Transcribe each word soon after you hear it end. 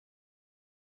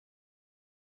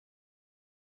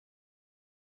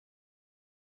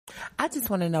I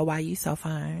just want to know why you so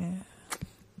fine.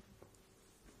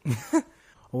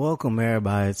 Welcome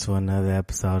everybody to another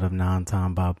episode of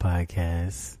Non-Time About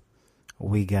Podcast.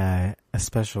 We got a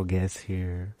special guest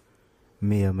here,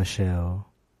 Mia Michelle.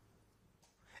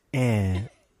 And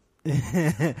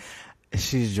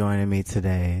she's joining me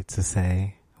today to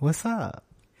say, what's up?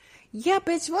 Yeah,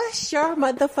 bitch, what's your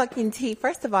motherfucking tea?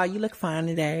 First of all, you look fine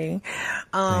today.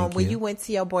 When you went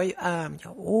to your boy,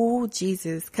 oh,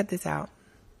 Jesus, cut this out.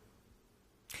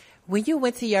 When you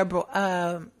went to your bro,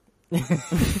 Try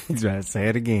to say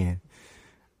it again.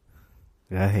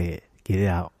 Go ahead, get it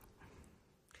out.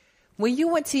 When you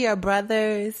went to your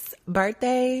brother's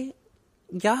birthday,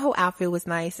 your whole outfit was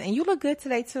nice. And you look good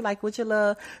today, too, like with your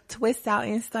little twist out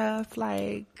and stuff.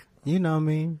 Like, you know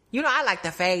me. You know, I like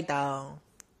the fade, though.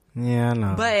 Yeah, I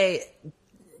know. But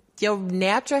your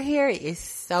natural hair is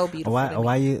so beautiful.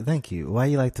 Thank you. Why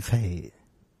you like the fade?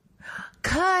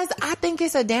 Cause I think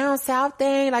it's a down south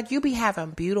thing. Like, you be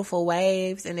having beautiful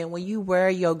waves, and then when you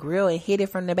wear your grill and hit it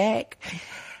from the back,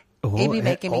 it be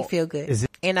making me feel good.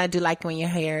 And I do like when your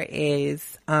hair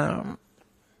is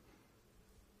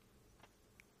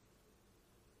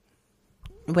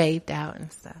waved out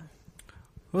and stuff.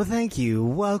 Well, thank you.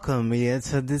 Welcome, Mia,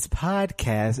 to this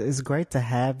podcast. It's great to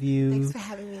have you. Thanks for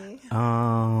having me.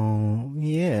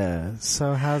 Yeah.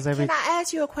 So how's everything? Can I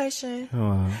ask you a question?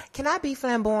 Can I be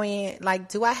flamboyant? Like,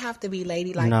 do I have to be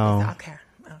ladylike? No. This? Okay.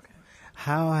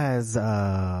 How has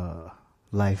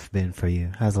life been for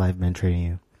you? How's life been treating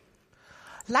you?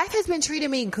 Life has been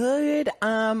treating me good.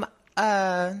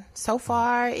 So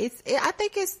far, I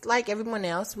think it's like everyone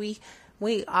else. We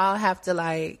all have to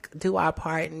like do our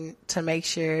part to make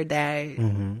sure that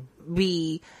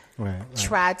we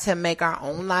try to make our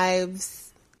own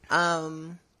lives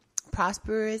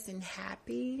prosperous and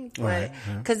happy.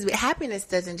 Because happiness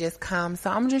doesn't just come. So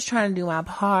I'm just trying to do my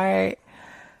part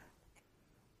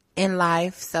in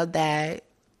life so that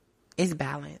it's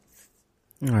balanced.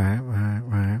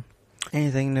 Right.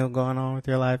 Anything new going on with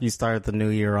your life? You started the new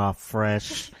year off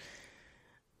fresh.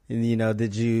 And,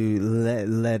 did you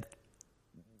let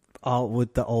all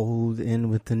with the old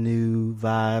and with the new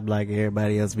vibe like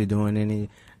everybody else be doing? Any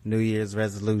New Year's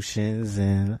resolutions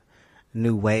and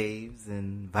new waves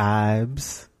and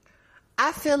vibes?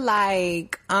 I feel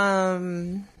like,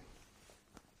 to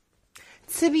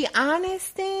be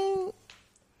honest,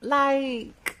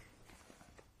 like,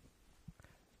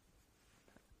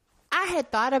 I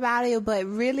had thought about it, but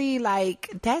really,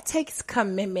 like, that takes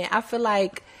commitment. I feel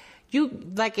like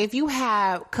if you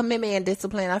have commitment and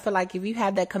discipline, I feel like if you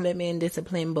have that commitment and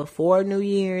discipline before New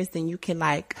Year's, then you can,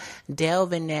 like,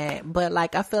 delve in that. But,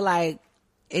 like, I feel like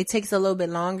it takes a little bit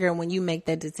longer when you make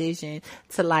that decision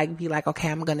to, like, be like, okay,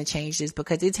 I'm going to change this,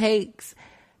 because it takes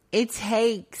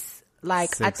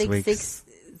like,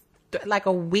 like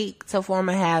a week to form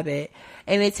a habit,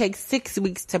 and it takes 6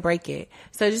 weeks to break it.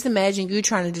 So just imagine you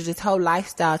trying to do this whole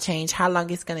lifestyle change, how long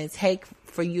it's going to take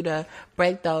for you to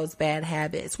break those bad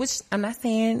habits, which I'm not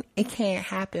saying it can't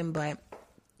happen, but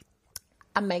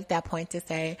I make that point to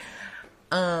say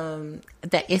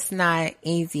that it's not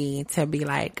easy to be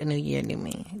like a new year, new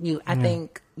me. I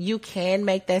think you can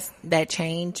make that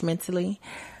change mentally,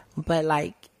 but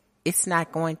like, it's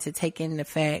not going to take into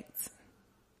effect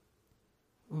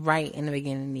right in the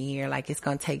beginning of the year. Like, it's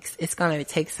going to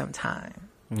take some time.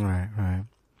 Right.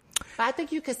 But I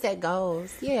think you could set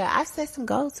goals. Yeah, I've set some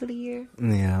goals for the year.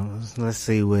 Yeah, let's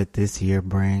see what this year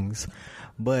brings.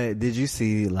 But did you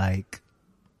see, like,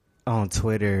 on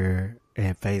Twitter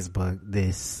and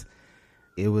Facebook,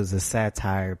 it was a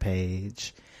satire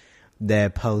page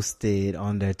that posted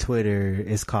on their Twitter.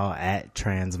 It's called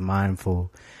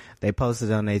 @transmindful. They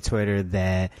posted on their Twitter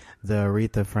that the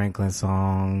Aretha Franklin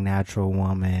song "Natural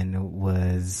Woman"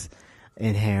 was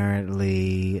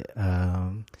inherently,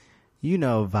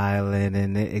 violent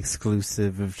and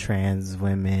exclusive of trans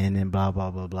women and blah,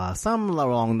 blah, blah, blah. Something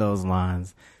along those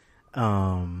lines.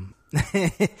 And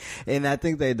I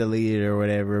think they deleted it or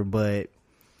whatever, but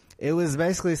it was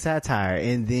basically satire.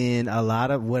 And then a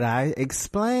lot of what I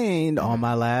explained on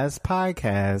my last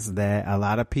podcast, that a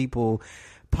lot of people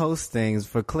post things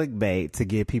for clickbait to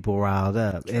get people riled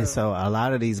up. True. And so a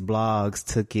lot of these blogs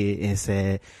took it and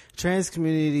said, trans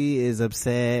community is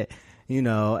upset, at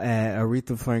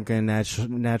Aretha Franklin,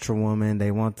 Natural Woman.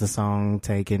 They want the song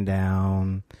taken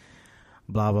down,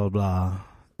 blah, blah, blah.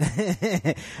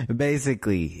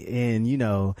 Basically. And,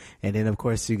 and then of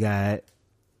course you got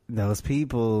those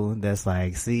people that's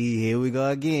like, see, here we go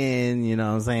again. You know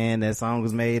what I'm saying? That song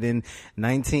was made in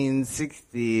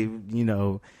 1960,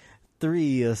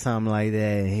 3 or something like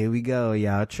that. Here we go.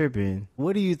 Y'all tripping.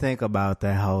 What do you think about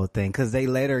that whole thing? Cause they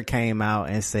later came out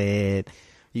and said,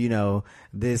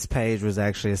 this page was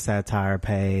actually a satire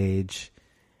page.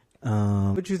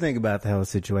 What you think about the whole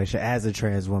situation as a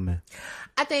trans woman?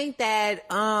 I think that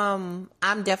I'm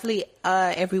definitely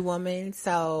every woman,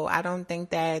 so I don't think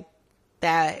that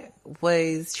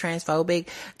was transphobic,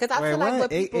 because I feel like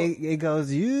what people it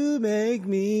goes, you make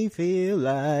me feel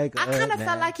like I kind of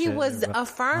felt like he was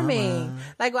affirming.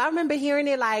 Like, I remember hearing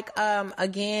it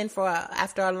again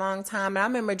after a long time, and I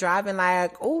remember driving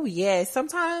like, oh yeah,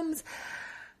 sometimes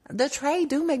the trade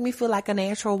do make me feel like a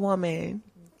natural woman.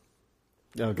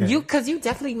 Okay. Cause you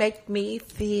definitely make me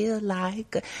feel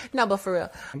like, no, but for real,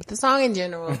 the song in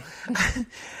general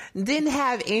didn't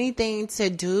have anything to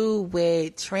do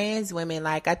with trans women.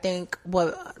 Like, I think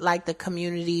what, like, the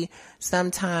community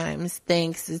sometimes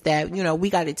thinks is that, we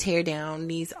got to tear down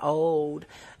these old,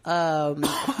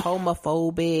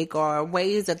 homophobic or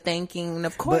ways of thinking. And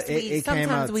of course,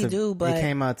 sometimes we do, but it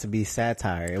came out to be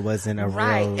satire. It wasn't a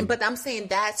right. real. But I'm saying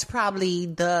that's probably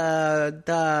the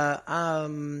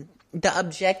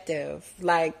objective,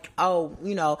 like,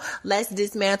 let's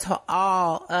dismantle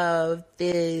all of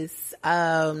this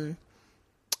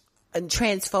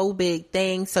transphobic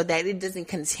thing so that it doesn't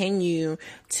continue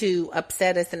to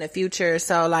upset us in the future.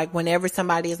 So, like, whenever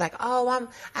somebody is like, I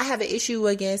have an issue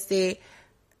against it,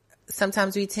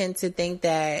 sometimes we tend to think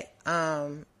that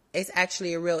it's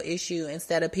actually a real issue,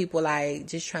 instead of people like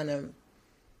just trying to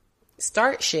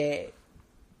start shit.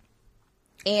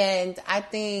 And I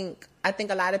think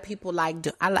a lot of people like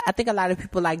doing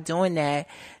that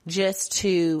just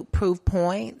to prove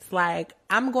points. Like,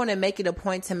 I'm going to make it a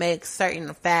point to make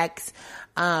certain facts,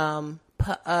 not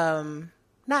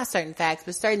certain facts,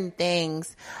 but certain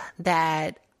things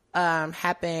that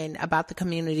happen about the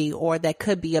community, or that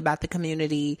could be about the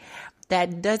community,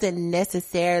 that doesn't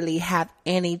necessarily have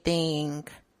anything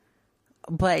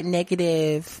but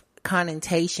negative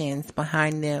connotations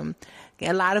behind them.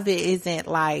 A lot of it isn't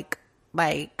like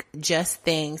just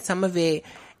things. Some of it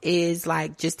is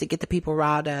like just to get the people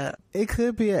riled up. It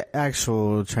could be an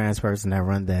actual trans person that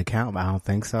run the account, but I don't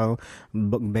think so.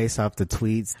 But based off the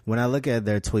tweets, when I look at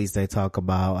their tweets, they talk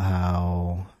about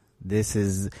how this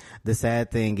is the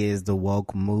sad thing is the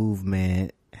woke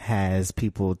movement has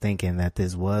people thinking that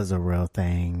this was a real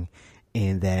thing,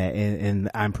 and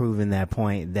I'm proving that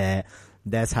point, that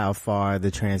that's how far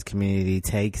the trans community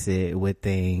takes it with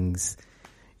things.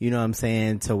 You know what I'm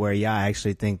saying? To where y'all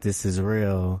actually think this is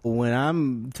real. When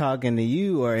I'm talking to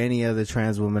you or any other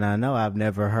trans woman I know, I've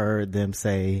never heard them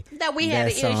say that we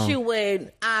had an issue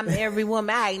with I'm every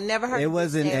woman. I ain't never heard it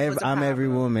wasn't I'm every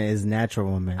woman is natural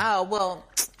woman. Oh, well,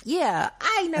 yeah.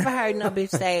 I ain't never heard no bitch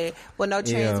say, well, no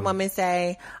trans woman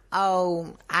say,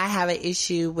 oh, I have an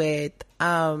issue with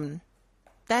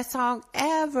that song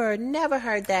ever. Never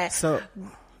heard that.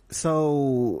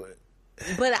 So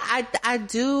but I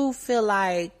do feel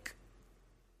like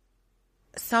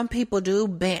some people do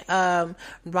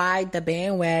ride the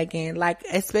bandwagon, like,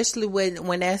 especially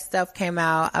when that stuff came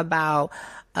out about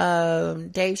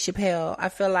Dave Chappelle. I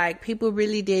feel like people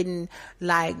really didn't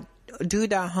like do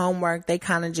their homework. They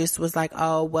kind of just was like,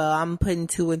 oh, well, I'm putting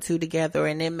 2 and 2 together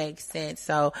and it makes sense,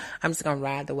 so I'm just gonna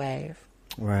ride the wave.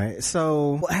 Right.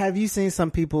 So have you seen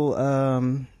some people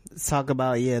talk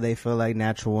about, they feel like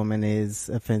natural woman is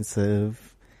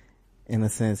offensive in a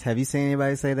sense? Have you seen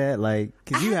anybody say that? Like,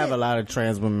 cause you have a lot of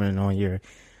trans women on your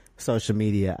social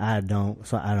media. I don't,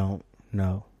 so I don't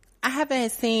know. I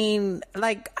haven't seen,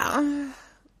 like, I've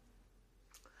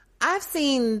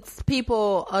seen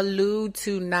people allude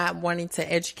to not wanting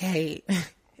to educate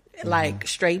like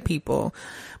straight people,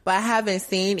 but I haven't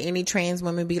seen any trans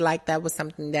women be like that was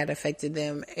something that affected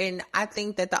them. And I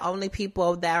think that the only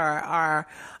people that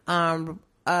are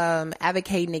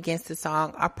advocating against the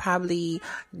song are probably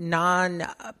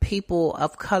non-people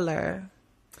of color.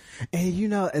 And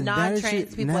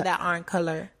non-trans people that aren't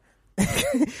color.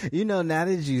 Now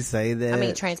that you say that, I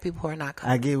mean, trans people who are not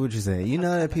color. I get what you're saying. You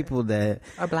know, that people that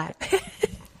are black.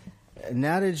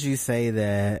 Now that you say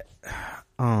that,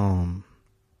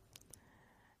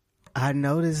 I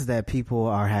noticed that people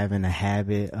are having a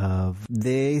habit of,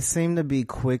 they seem to be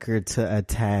quicker to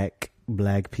attack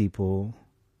black people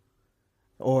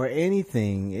or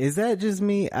anything. Is that just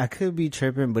me? I could be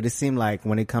tripping, but it seemed like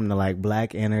when it comes to like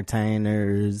black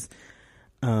entertainers,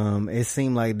 it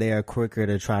seemed like they are quicker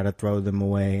to try to throw them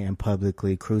away and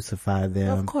publicly crucify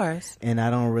them. Of course. And I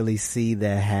don't really see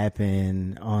that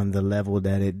happen on the level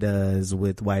that it does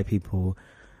with white people.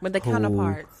 With the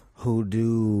counterparts. Who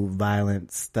do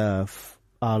violent stuff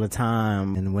all the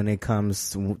time. And when it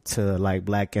comes to like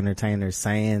black entertainers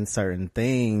saying certain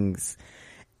things,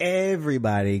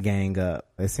 everybody gang up.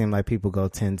 It seems like people go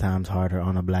 10 times harder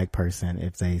on a black person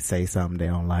if they say something they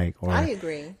don't like. Or, I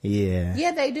agree. Yeah.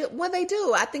 Yeah, they do. Well, they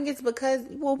do. I think it's because,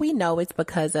 well, we know it's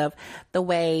because of the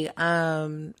way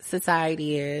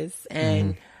society is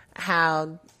and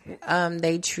how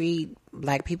they treat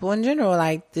black people in general.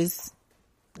 Like this,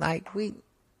 like we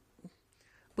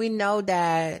know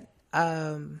that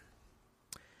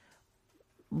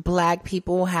black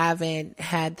people haven't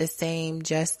had the same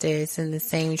justice and the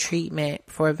same treatment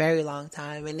for a very long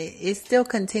time, and it still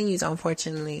continues,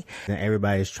 unfortunately. And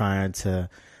everybody's trying to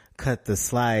cut the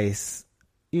slice,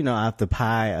 out the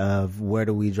pie of where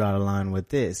do we draw the line with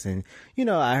this. And,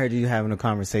 I heard you having a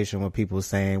conversation with people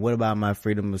saying, what about my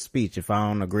freedom of speech? If I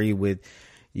don't agree with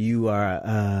you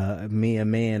are me a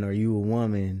man or you a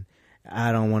woman,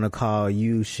 I don't want to call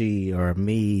you she or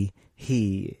me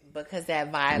he. Because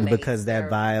that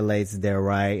violates their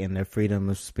right and their freedom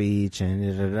of speech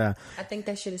and da-da-da. I think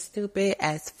that shit is stupid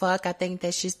as fuck. I think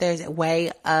that's just, there's a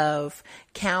way of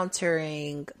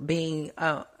countering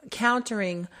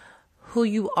who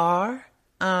you are.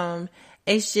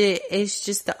 It's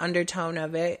just the undertone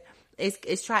of it.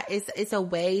 It's a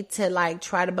way to like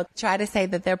try to say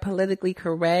that they're politically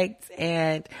correct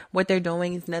and what they're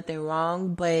doing is nothing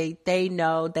wrong, but they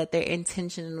know that they're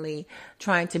intentionally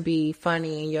trying to be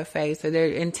funny in your face, or they're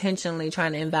intentionally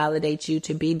trying to invalidate you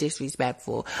to be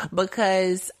disrespectful.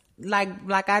 Because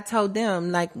like I told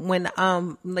them, like when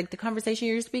like the conversation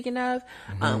you're speaking of,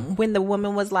 when the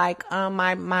woman was like,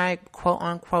 my quote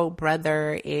unquote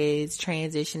brother is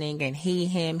transitioning and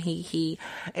him, he,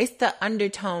 it's the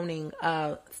undertoning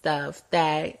of stuff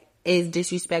that is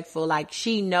disrespectful. Like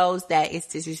she knows that it's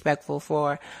disrespectful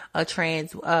for a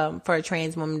trans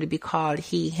woman to be called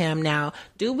he, him. Now,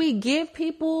 do we give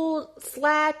people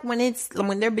slack when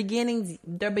they're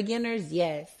beginners?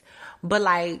 Yes. But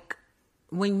like,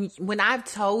 when I've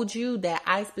told you that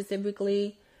I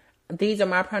specifically, these are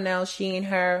my pronouns, she and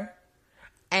her,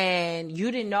 and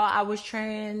you didn't know I was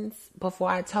trans before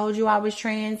I told you I was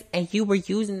trans, and you were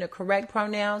using the correct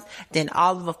pronouns, then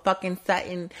all of a fucking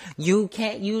sudden you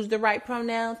can't use the right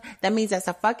pronouns, that means that's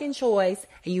a fucking choice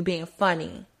and you being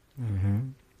funny.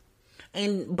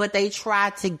 But they try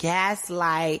to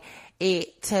gaslight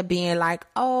it to being like,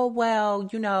 oh, well,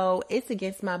 it's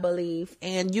against my belief,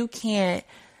 and you can't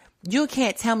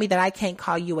tell me that I can't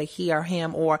call you a he or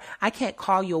him, or I can't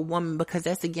call you a woman because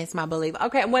that's against my belief.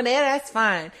 Okay, well, that's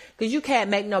fine. Because you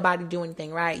can't make nobody do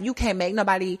anything, right? You can't make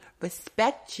nobody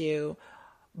respect you.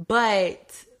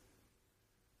 But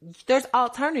there's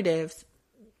alternatives.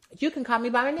 You can call me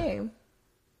by my name.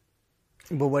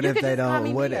 But what if they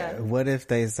don't? What if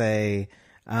they say,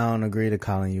 I don't agree to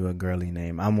calling you a girly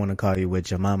name. I want to call you what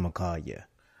your mama call you.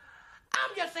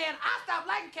 I'm just saying, I stopped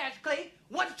liking Cassius Clay.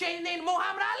 Want to change the name to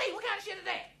Muhammad Ali? What kind of shit is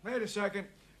that? Wait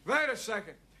a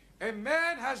second. A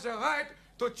man has the right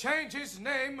to change his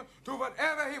name to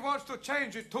whatever he wants to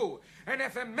change it to. And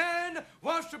if a man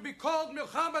wants to be called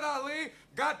Muhammad Ali,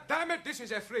 God damn it, this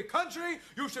is a free country.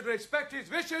 You should respect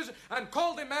his wishes and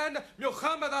call the man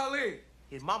Muhammad Ali.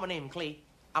 His mama named him Clay.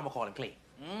 I'm gonna call him Clay.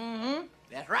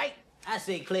 That's right. I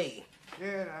say Clay.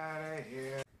 Get out of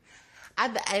here.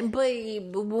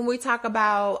 But when we talk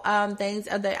about things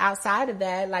outside of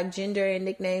that, like gender and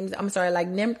nicknames,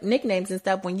 nicknames and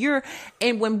stuff,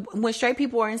 when straight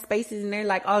people are in spaces and they're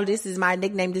like, oh, this is my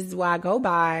nickname, this is what I go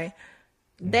by,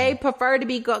 they prefer to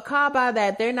be called by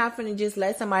that. They're not finna just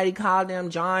let somebody call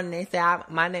them John and they say,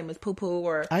 my name is Poo Poo.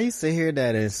 Or I used to hear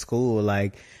that in school.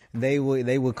 Like they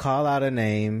would call out a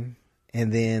name,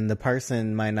 and then the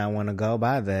person might not want to go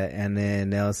by that, and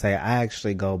then they'll say, I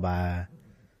actually go by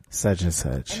such and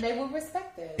such. And they will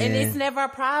respect it. Yeah. And it's never a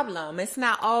problem. It's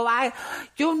not,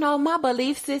 my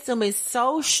belief system is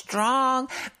so strong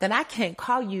that I can't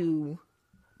call you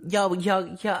your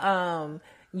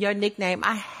nickname.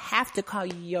 I have to call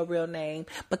you your real name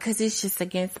because it's just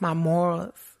against my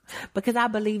morals. Because I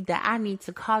believe that I need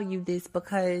to call you this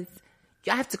because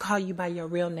I have to call you by your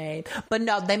real name. But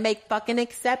no, they make fucking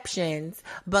exceptions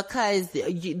because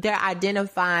they're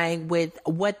identifying with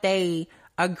what they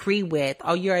agree with.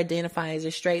 Oh, you're identifying as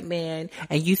a straight man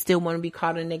and you still want to be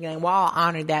called a nigga. Well, I'll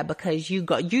honor that because you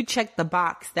check the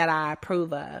box that I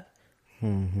approve of.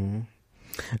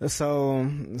 So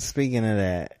speaking of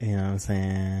that, you know what I'm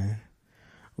saying,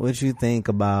 what you think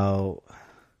about,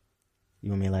 you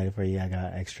want me to light it for you? I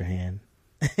got extra hand.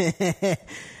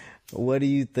 What do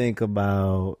you think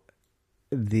about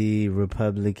the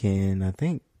Republican, I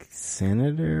think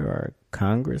senator or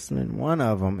congressman, one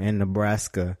of them in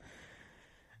Nebraska?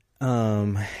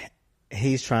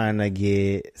 He's trying to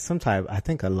get some type, I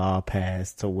think, a law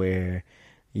passed to where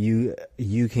you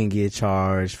can get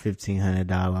charged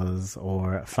 $1,500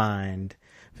 or fined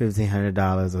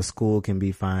 $1,500. A school can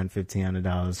be fined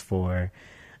 $1,500 for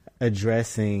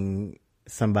addressing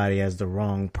somebody as the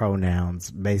wrong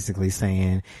pronouns. Basically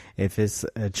saying if it's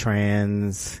a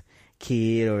trans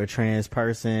kid or a trans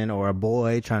person or a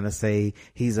boy trying to say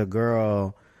he's a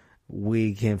girl,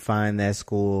 we can fine that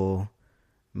school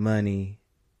money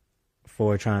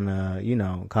for trying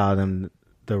to, call them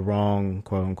the wrong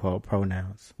quote unquote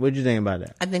pronouns. What do you think about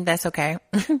that? I think that's okay.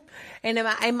 And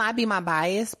it might be my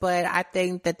bias, but I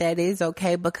think that is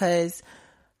okay because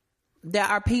there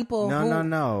are people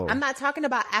No. I'm not talking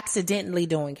about accidentally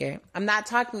doing it. I'm not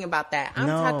talking about that. I'm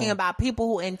talking about people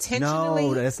who intentionally.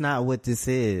 No, that's not what this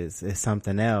is. It's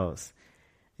something else.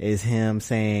 It's him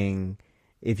saying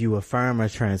if you affirm a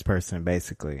trans person,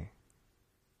 basically.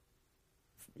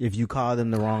 If you call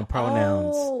them the wrong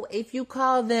pronouns. Oh, if you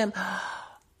call them.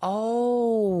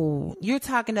 Oh, you're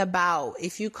talking about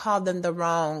if you call them the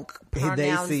wrong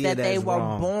pronouns that they were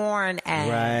born as.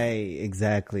 Right,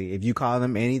 exactly. If you call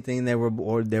them anything they were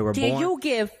born. Did you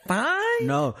get fined?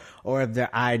 No, or if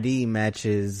their ID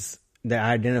matches, their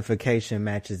identification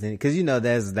matches any,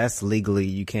 because that's legally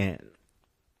you can't.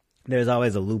 There's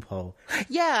always a loophole.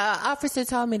 Yeah, officer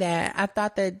told me that. I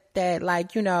thought that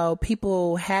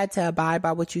people had to abide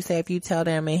by what you say if you tell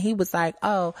them. And he was like,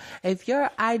 oh, if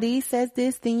your ID says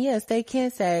this, then yes, they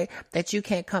can say that you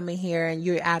can't come in here and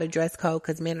you're out of dress code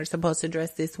because men are supposed to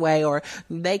dress this way, or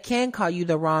they can call you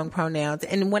the wrong pronouns.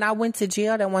 And when I went to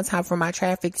jail that one time for my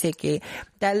traffic ticket,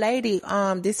 that lady,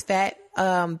 this fat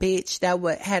bitch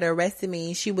that had arrested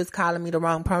me, she was calling me the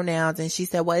wrong pronouns, and she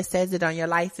said, well, it says it on your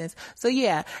license. So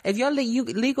yeah, if your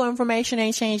legal information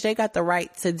ain't changed, they got the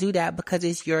right to do that because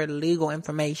it's your legal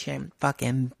information.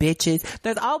 Fucking bitches.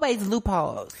 There's always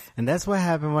loopholes. And that's what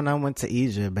happened when I went to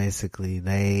Egypt. Basically,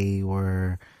 they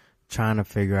were trying to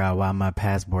figure out why my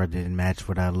passport didn't match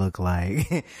what I look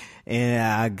like. And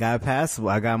I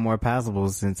got more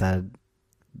passables since I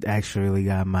actually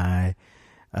got my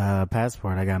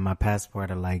passport. I got my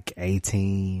passport at like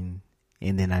 18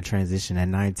 and then I transitioned at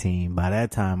 19. By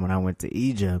that time when I went to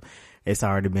Egypt, it's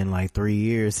already been like 3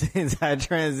 years since I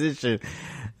transitioned.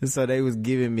 So they was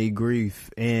giving me grief.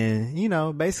 And,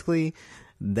 basically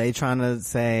they trying to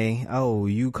say, oh,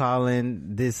 you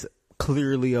calling this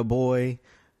clearly a boy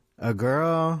a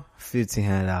girl?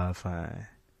 $1,500 fine.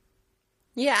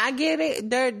 Yeah, I get it.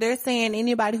 They're saying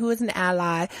anybody who is an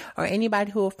ally or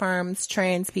anybody who affirms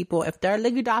trans people, if their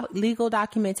legal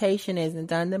documentation isn't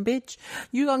done, then bitch,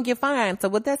 you gonna get fined. So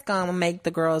what that's gonna make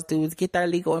the girls do is get their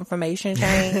legal information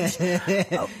changed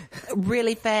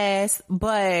really fast.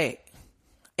 But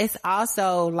it's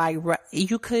also like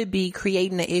you could be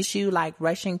creating an issue, like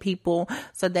rushing people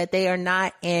so that they are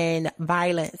not in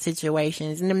violent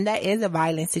situations. And that is a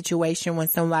violent situation when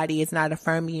somebody is not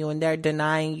affirming you and they're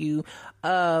denying you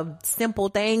simple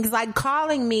things like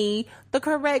calling me the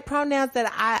correct pronouns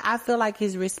that I feel like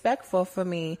is respectful for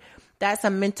me. That's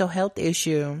a mental health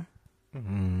issue.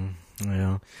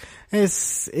 Yeah,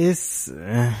 it's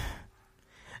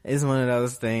one of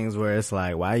those things where it's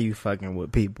like, why are you fucking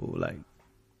with people? Like,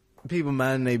 people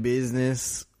minding their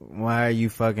business. Why are you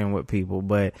fucking with people?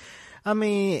 But I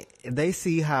mean, they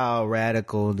see how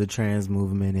radical the trans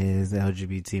movement is, the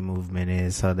LGBT movement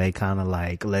is, so they kind of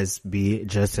like, let's be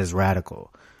just as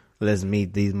radical. Let's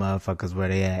meet these motherfuckers where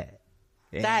they at.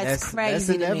 And that's crazy. That's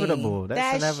inevitable.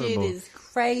 That inevitable. shit is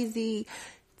crazy.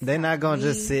 They're not gonna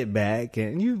just sit back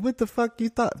and what the fuck you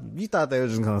thought? You thought they were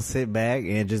just gonna sit back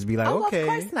and just be like, okay. Of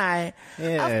course not.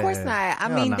 Yeah. Of course not. I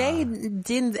mean,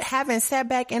 they haven't sat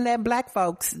back and let black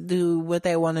folks do what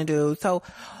they want to do. So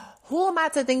who am I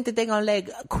to think that they're gonna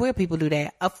let queer people do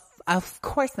that? Of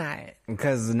course not.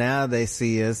 Because now they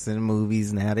see us in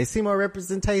movies. Now they see more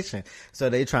representation, so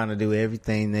they trying to do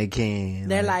everything they can.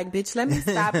 They're like, bitch, let me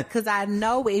stop, because I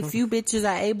know if you bitches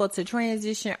are able to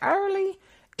transition early,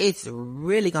 it's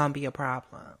really gonna be a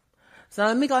problem. So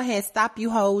let me go ahead and stop you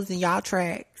hoes in y'all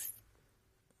tracks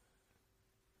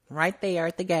right there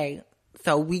at the gate.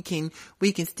 So we can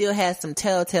still have some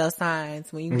telltale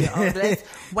signs when you get older. Let's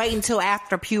wait until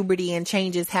after puberty and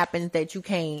changes happens that you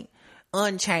can't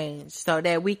unchange, so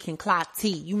that we can clock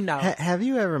T, Have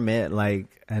you ever met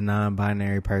like a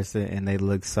non-binary person and they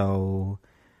look so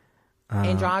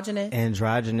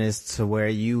androgynous to where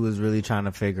you was really trying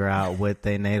to figure out what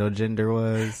their natal gender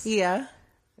was? Yeah.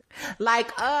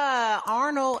 Like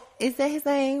Arnold, is that his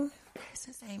name? Is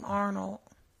his name Arnold?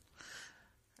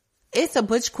 It's a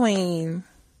butch queen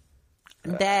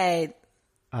that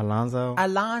Alonzo.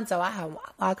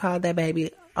 I call that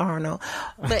baby Arnold.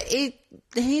 But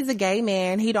he's a gay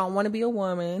man. He don't want to be a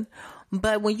woman.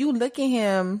 But when you look at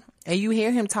him, and you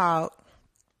hear him talk,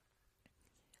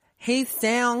 he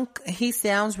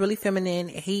sounds really feminine.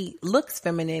 He looks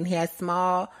feminine. He has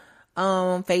small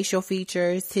facial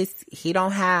features. He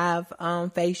don't have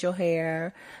facial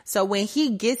hair. So when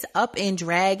he gets up in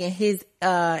drag in his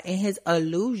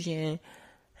illusion,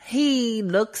 he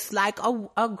looks like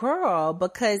a girl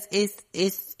because his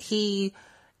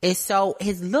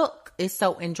look is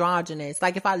so androgynous.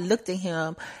 Like if I looked at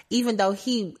him, even though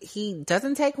he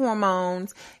doesn't take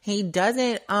hormones, he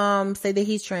doesn't say that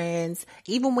he's trans,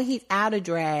 even when he's out of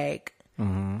drag,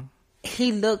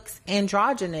 he looks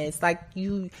androgynous. Like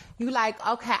you like,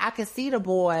 okay, I can see the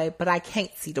boy, but I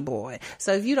can't see the boy.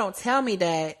 So if you don't tell me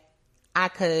that, I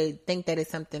could think that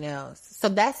it's something else. So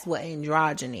that's what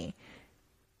androgyny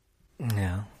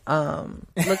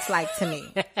looks like to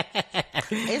me.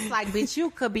 It's like, bitch, you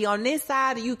could be on this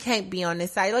side or you can't be on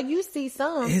this side. Like you see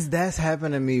some. That's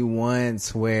happened to me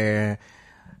once where,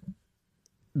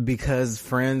 because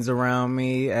friends around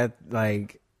me at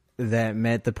like that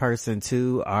met the person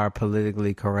too are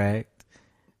politically correct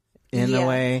in a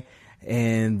way,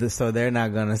 and so they're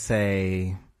not gonna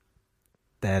say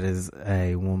that is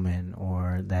a woman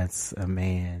or that's a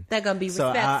man. They're gonna be so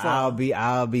respectful.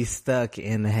 I'll be stuck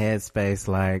in the headspace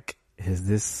like, is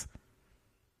this,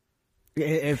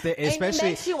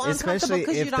 especially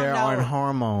if they're on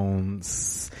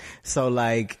hormones. So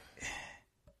like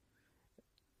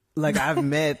I've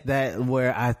met that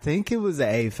where I think it was an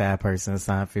AFAB person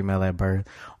assigned female at birth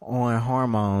on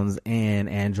hormones and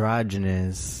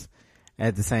androgynous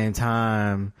at the same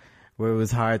time, where it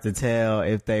was hard to tell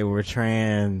if they were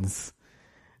trans.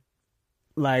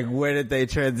 Like, where did they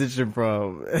transition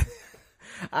from?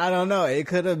 I don't know. It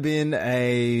could have been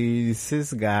a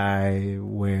cis guy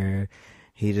where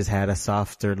he just had a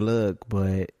softer look,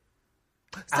 but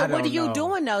so what do you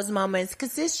do in those moments? Because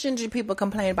cisgender people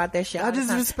complain about their shit all the just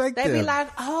time. respect They be them. like,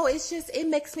 oh, it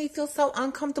makes me feel so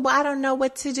uncomfortable. I don't know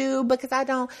what to do because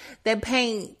they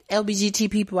paint LGBT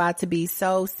people out to be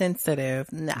so sensitive.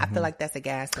 I feel like that's a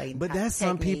gaslighting. But that's technique.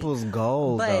 some people's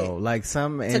goal, though. Like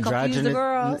some confuse the androgynous,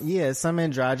 girls? some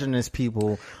androgynous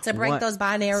people To break those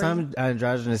binary. Some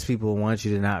androgynous people want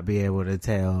you to not be able to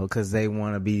tell because they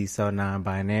want to be so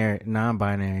non-binary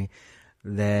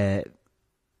that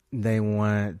they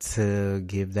want to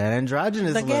give that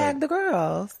androgynous look. Gag the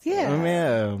girls. Yeah.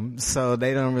 Yeah. So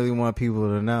they don't really want people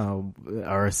to know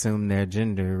or assume their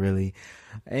gender, really.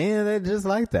 And they just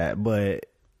like that. But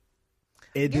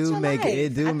it do make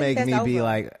me be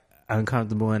like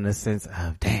uncomfortable in the sense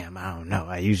of, damn, I don't know.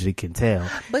 I usually can tell.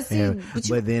 But see,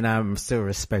 but then I'm still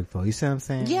respectful. You see what I'm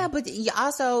saying? Yeah, but you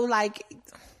also like,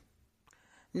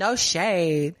 no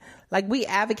shade. Like we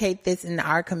advocate this in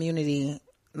our community.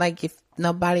 Like if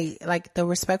nobody, like the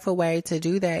respectful way to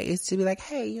do that is to be like,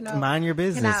 hey, you know, mind your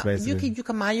business, basically. You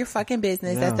can mind your fucking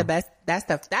business. Yeah. That's the best. That's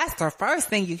the first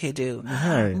thing you can do.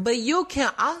 Right. But you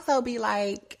can also be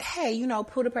like, hey, you know,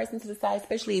 pull the person to the side,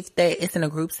 especially if it's in a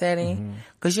group setting,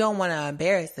 because you don't want to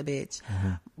embarrass the bitch.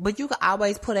 But you can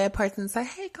always pull that person and say,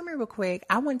 hey, come here real quick.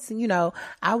 I wanted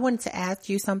to ask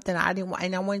you something.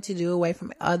 And I wanted to do away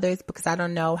from others because I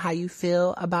don't know how you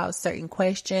feel about certain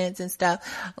questions and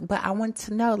stuff. But I want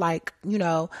to know, like, you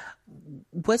know,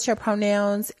 what's your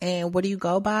pronouns and what do you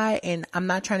go by? And I'm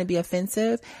not trying to be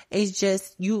offensive. It's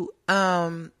just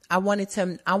I wanted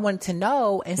to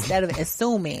know instead of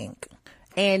assuming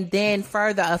and then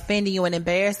further offending you and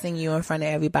embarrassing you in front of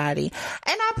everybody.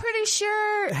 And I'm pretty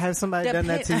sure. Has somebody done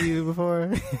that to you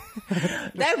before?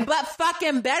 But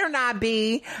fucking better not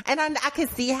be. And I can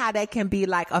see how that can be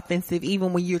like offensive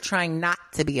even when you're trying not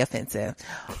to be offensive.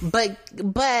 But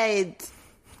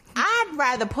I'd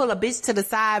rather pull a bitch to the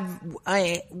side.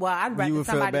 I'd rather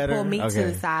somebody pull me to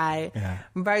the side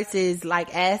versus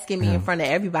like asking me in front of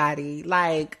everybody.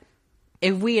 Like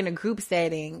if we in a group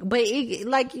setting, but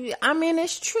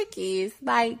it's tricky. It's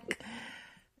like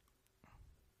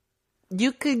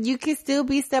you could still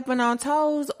be stepping on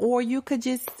toes, or you could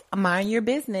just mind your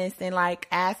business and like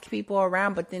ask people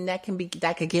around. But then that could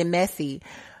get messy.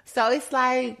 So it's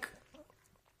like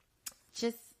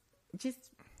just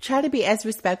try to be as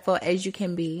respectful as you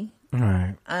can be.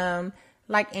 Right.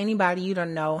 Like anybody, you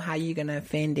don't know how you're gonna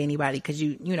offend anybody because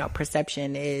you know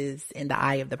perception is in the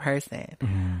eye of the person.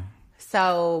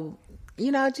 So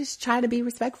just try to be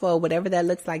respectful, whatever that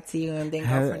looks like to you, and then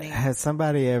go from there. Has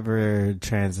somebody ever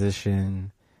transitioned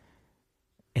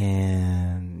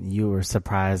and you were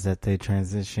surprised that they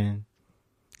transitioned?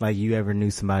 Like you ever knew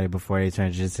somebody before they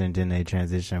transitioned, then they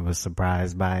transitioned, was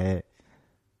surprised by it?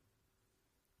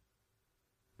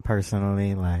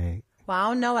 Personally, like, well, I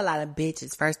don't know a lot of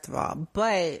bitches, first of all,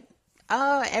 but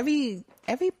every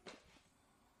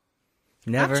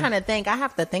Never. I'm trying to think. I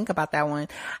have to think about that one.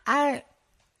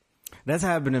 That's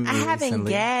happened to me I haven't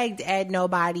recently. gagged at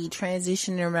nobody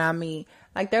transitioning around me.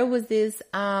 Like there was this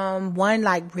one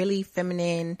like really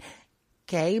feminine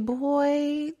gay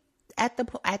boy at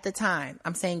the time.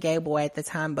 I'm saying gay boy at the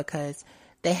time because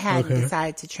they hadn't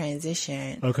decided to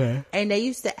transition. Okay. And they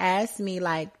used to ask me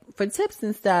like for tips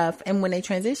and stuff. And when they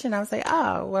transitioned, I was like,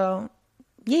 oh, well,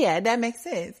 yeah, that makes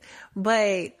sense.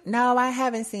 But no, I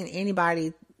haven't seen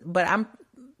anybody, but I'm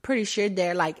pretty sure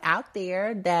they're like out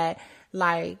there that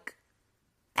like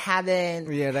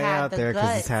haven't Yeah, they had out the there 'cause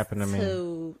it's guts happened to me.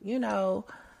 to, you know,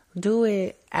 do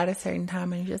it at a certain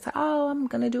time and just like, oh, I'm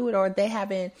gonna do it, or they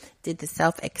haven't did the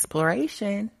self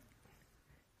exploration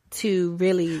to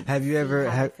really. Have you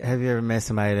ever met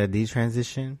somebody that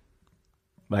detransitioned?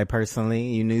 Like personally,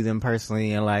 you knew them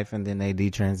personally in life, and then they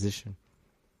detransition.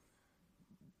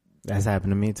 That's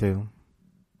happened to me too.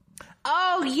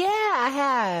 Oh yeah, I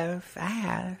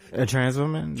have A trans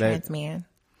woman? trans man.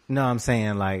 No, I'm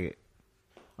saying like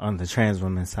on the trans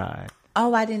woman side.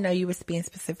 Oh, I didn't know you were being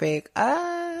specific.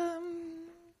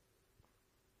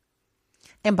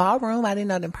 In ballroom, I didn't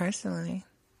know them personally.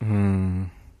 Did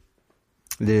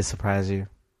it surprise you?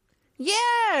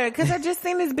 Yeah, because I just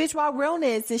seen this bitch walk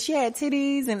realness, and she had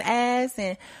titties and ass,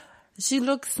 and she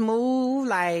looked smooth.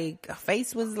 Like her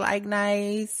face was like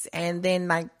nice, and then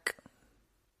like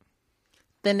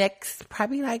the next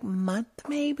probably like month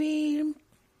maybe,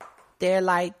 they're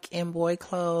like in boy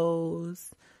clothes.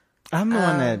 I'm the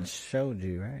one that showed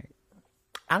you, right?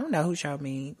 I don't know who showed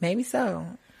me. Maybe so.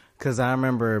 Because I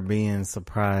remember being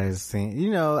surprised seeing, you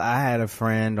know, I had a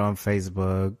friend on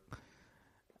Facebook.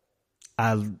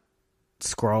 I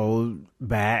scrolled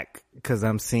back because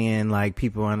I'm seeing like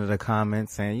people under the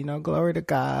comments saying, you know, glory to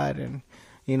God and,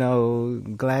 you know,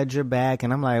 glad you're back.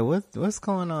 And I'm like, what's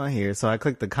going on here? So I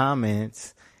clicked the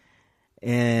comments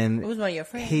and It was one of your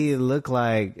friends. he looked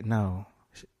like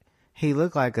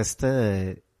a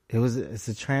stud. It's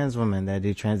a trans woman that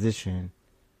did transition.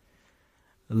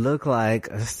 Looked like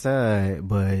a stud,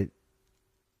 but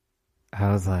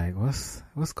I was like,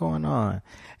 what's going on?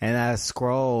 And I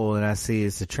scroll and I see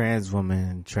it's a trans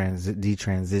woman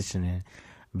detransitioning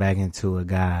back into a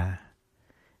guy.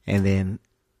 And then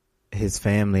his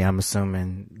family, I'm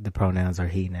assuming the pronouns are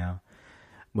he now,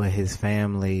 but his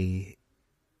family,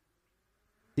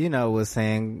 you know, was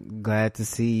saying, glad to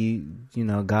see you, you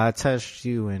know, God touched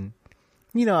you, and,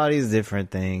 you know, all these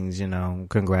different things, you know,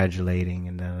 congratulating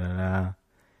and da-da-da.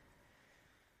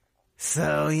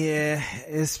 So, yeah,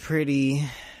 it's pretty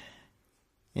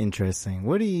interesting.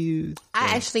 What do you think?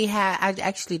 I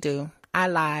actually do. I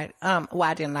lied. Well,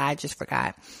 I didn't lie. I just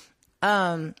forgot.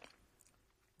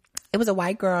 It was a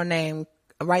white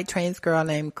trans girl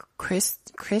named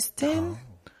Kristen.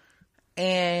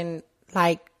 And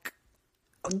like,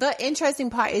 the interesting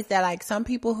part is that like some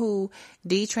people who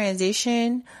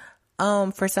detransition,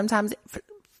 from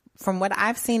what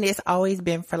I've seen, it's always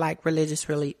been for like religious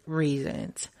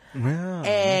reasons. Yeah,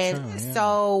 And true, yeah.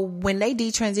 so when they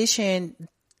detransitioned,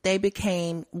 they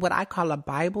became what I call a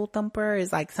Bible thumper.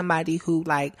 Is like somebody who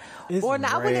like, It's or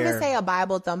not, I wouldn't even rare. say a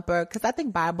Bible thumper because I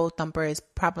think Bible thumper is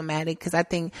problematic because I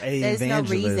think there's no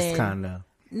Evangelist, reason. kinda.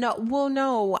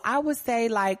 No, I would say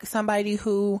like somebody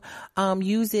who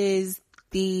uses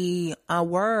the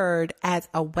word as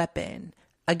a weapon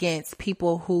against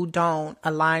people who don't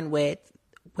align with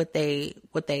what they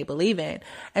believe in.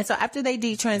 And so after they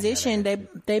detransitioned,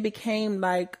 they became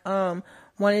like one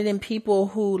of them people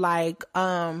who like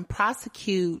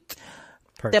persecute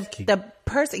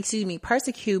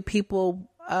people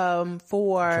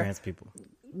for Trans people.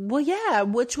 well, yeah,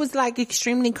 which was like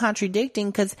extremely contradicting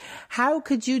because how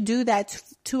could you do that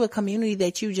to a community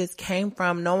that you just came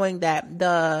from, knowing that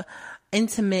the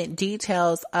intimate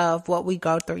details of what we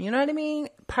go through, you know what I mean?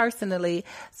 Personally.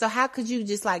 So how could you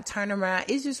just like turn around?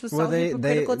 It just was so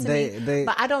hypocritical to me.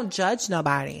 But I don't judge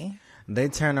nobody. They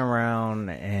turn around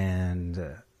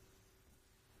and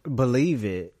believe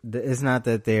it. It's not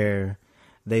that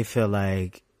they feel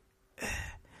like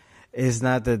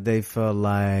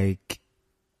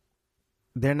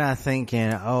they're not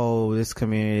thinking, oh, this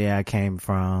community I came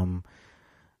from,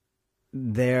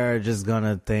 they're just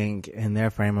gonna think in their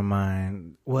frame of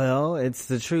mind, well, it's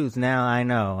the truth. Now I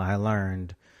know, I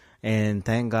learned, and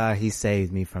thank God he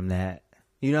saved me from that.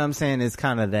 You know what I'm saying? It's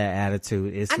kind of that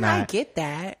attitude. It's And not. I get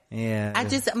that. Yeah. I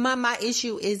just, my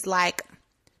issue is like,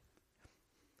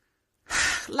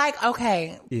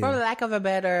 okay, for lack of a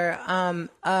better,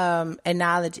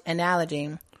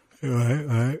 analogy.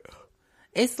 Right.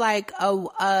 It's like a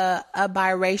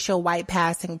biracial white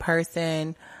passing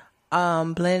person,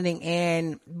 blending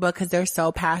in because they're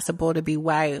so passable to be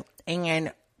white.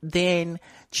 And then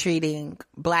treating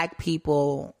black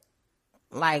people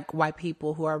like white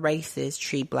people who are racist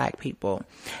treat black people.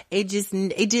 It just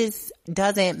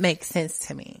doesn't make sense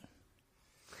to me.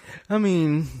 I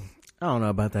mean, I don't know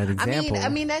about that example. I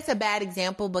mean that's a bad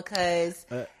example because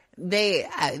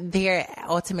they're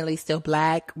ultimately still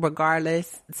black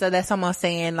regardless. So that's almost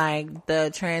saying like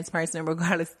the trans person,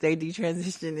 regardless if they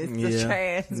detransition, is still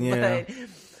trans. Yeah. But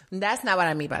that's not what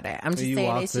I mean by that. I'm just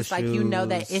saying it's just like, you know,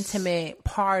 that intimate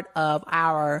part of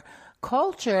our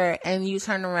culture, and you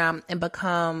turn around and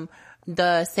become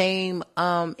the same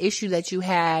issue that you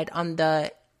had on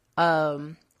the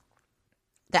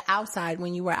outside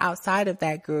when you were outside of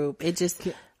that group. It just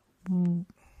doesn't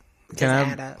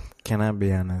add up. Can I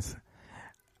be honest?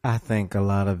 I think a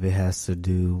lot of it has to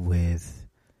do with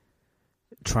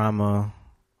trauma.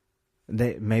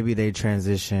 Maybe they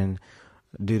transition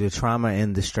due to trauma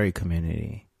in the straight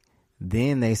community.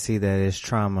 Then they see that it's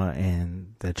trauma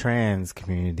in the trans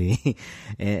community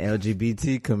and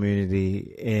LGBT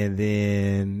community. And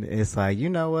then it's like, you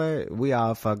know what? We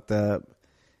all fucked up.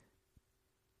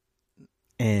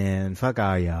 And fuck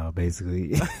all y'all,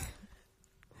 basically.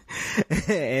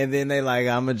 And then they like,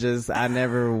 I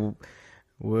never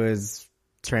was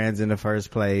trans in the first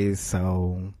place,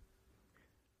 so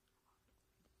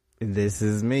this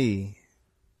is me.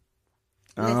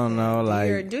 Listen, I don't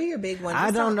know, do your big one.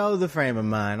 I don't know the frame of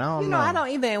mind. I don't know. I don't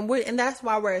even, and that's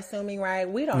why we're assuming, right?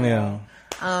 We don't know.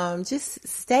 Just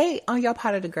stay on your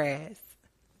part of the grass.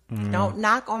 Don't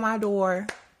knock on my door.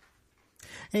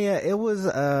 Yeah, it was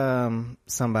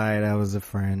somebody that was a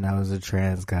friend, that was a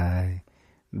trans guy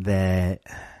that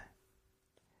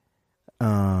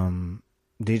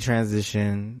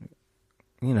detransition,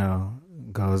 you know,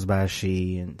 goes by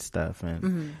she and stuff,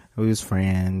 and we was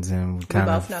friends, and we kind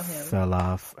of fell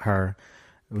off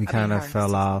we kind of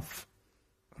fell off,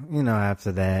 you know,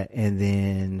 after that. And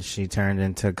then she turned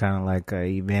into kind of like a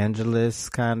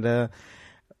evangelist kind of,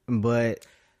 but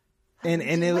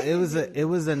it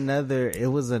was another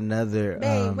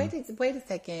Babe, wait a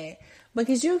second,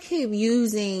 because you keep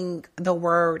using the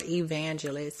word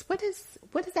evangelist. What does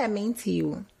that mean to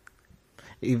you?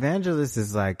 Evangelist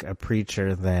is like a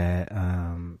preacher that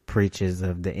preaches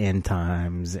of the end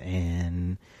times,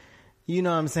 and you know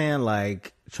what I'm saying,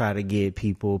 like try to get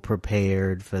people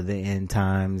prepared for the end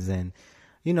times, and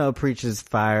you know, preaches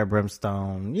fire,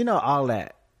 brimstone, you know, all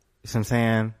that. You know what I'm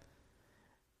saying?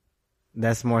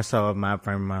 That's more so of my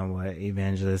frame of mind what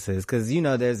evangelist is, because you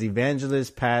know, there's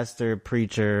evangelist, pastor,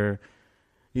 preacher,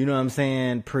 you know what I'm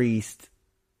saying, priest.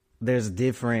 There's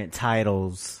different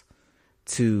titles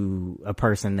to a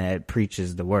person that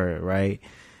preaches the word, right?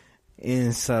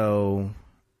 And so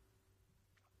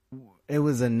it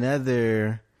was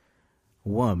another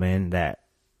woman that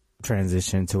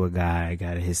transitioned to a guy,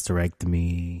 got a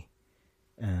hysterectomy,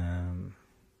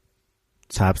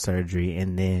 top surgery,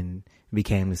 and then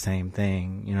became the same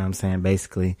thing, you know what I'm saying,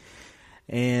 basically.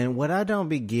 And what I don't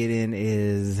be getting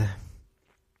is,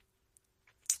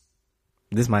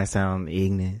 this might sound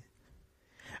ignorant,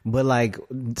 but like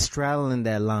straddling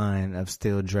that line of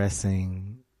still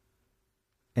dressing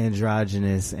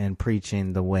androgynous and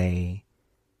preaching the way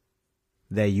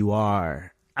that you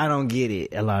are, I don't get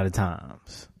it a lot of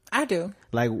times. I do.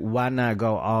 Like, why not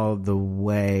go all the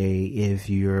way if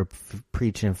you're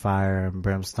preaching fire and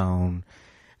brimstone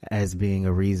as being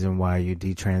a reason why you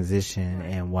detransition,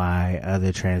 and why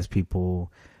other trans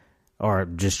people, or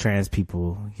just trans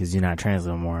people, because you're not trans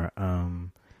no more,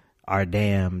 are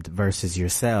damned versus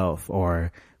yourself,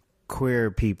 or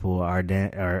queer people are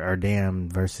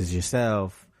damned versus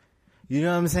yourself. You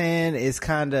know what I'm saying? It's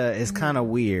kind of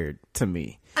weird to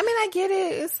me. I mean, I get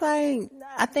it. It's like,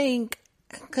 I think,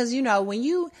 because you know, when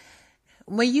you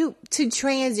to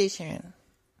transition,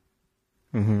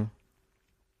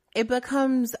 it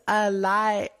becomes a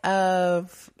lot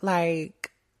of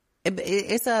like,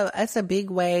 it's a big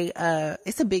way.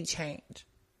 It's a big change.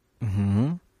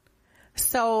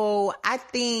 So I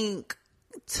think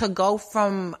to go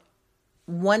from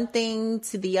one thing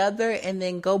to the other and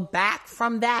then go back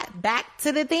from that back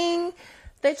to the thing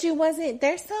that you wasn't,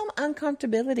 there's some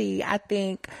uncomfortability, I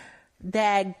think,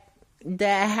 that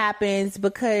happens,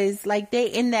 because like they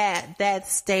in that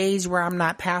stage where I'm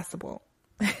not passable.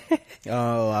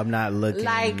 Oh, I'm not looking.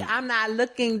 Like, I'm not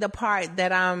looking the part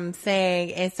that I'm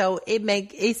saying. And so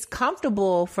it's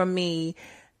comfortable for me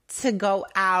to go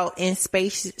out in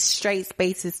straight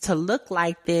spaces to look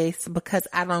like this, because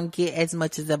I don't get as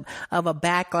much of a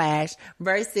backlash,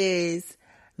 versus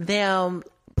them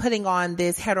putting on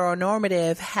this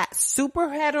heteronormative hat, super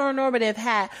heteronormative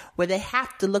hat, where they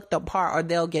have to look the part or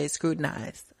they'll get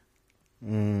scrutinized.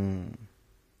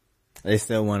 They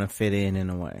still want to fit in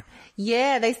a way.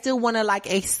 Yeah, they still want to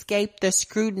like escape the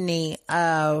scrutiny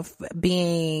of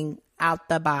being out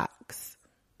the box.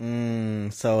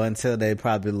 So until they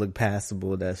probably look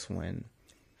passable, that's when.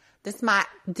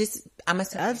 I'm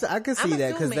assuming. I can see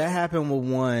that because that happened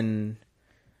with one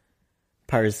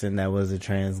person that was a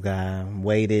trans guy.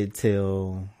 Waited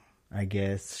till, I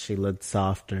guess, she looked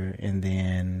softer and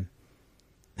then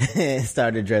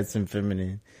started dressing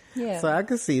feminine. Yeah. So I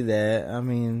could see that. I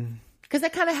mean, because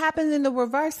that kind of happens in the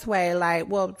reverse way. Like,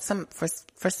 well,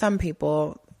 for some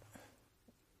people.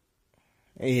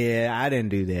 Yeah, I didn't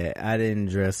do that. I didn't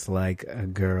dress like a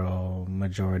girl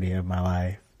majority of my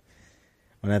life.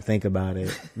 When I think about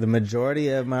it, the majority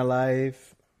of my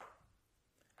life,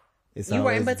 it's you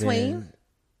were in always between.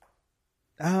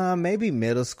 Maybe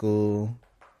middle school.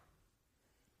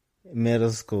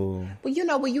 Well,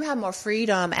 you have more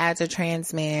freedom as a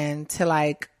trans man to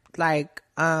as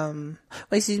an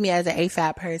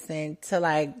AFAB person to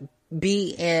like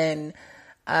be in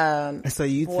so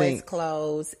you boys' think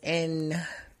clothes and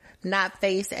not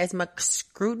face as much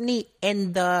scrutiny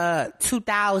in the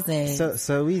 2000s.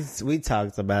 So we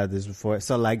talked about this before.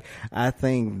 So like I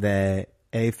think that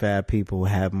AFAB people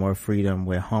have more freedom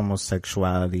with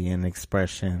homosexuality and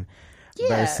expression.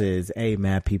 Yeah. Versus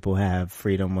AMAB people have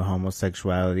freedom with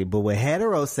homosexuality, but with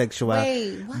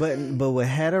heterosexuality, but with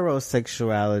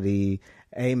heterosexuality,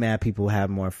 AMAB people have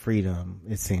more freedom.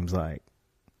 It seems like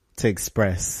to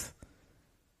express.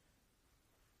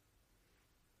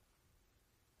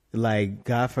 Like,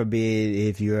 God forbid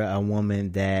if you're a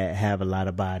woman that have a lot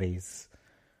of bodies,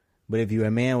 but if you're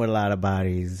a man with a lot of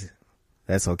bodies,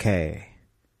 that's okay.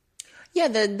 Yeah,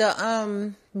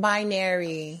 the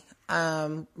binary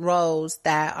roles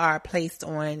that are placed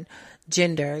on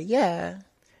gender. Yeah.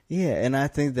 Yeah, and I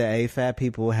think that AFAB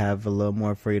people have a little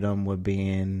more freedom with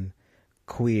being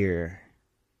queer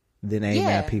than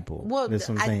AMAB people. Well, that's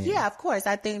what I'm saying. Yeah, of course.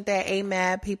 I think that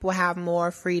AMAB people have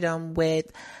more freedom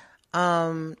with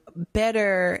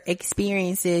better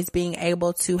experiences, being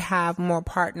able to have more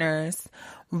partners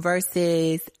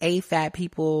versus AFAB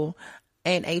people.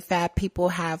 And AFAB people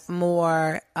have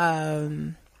more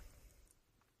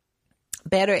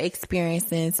better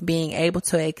experiences being able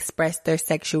to express their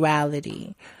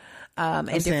sexuality in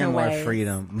different ways. More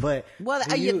freedom, but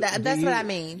that's what I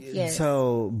mean. Yes.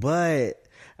 So, but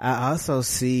I also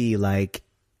see like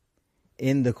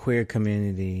in the queer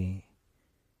community,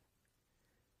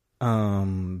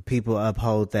 people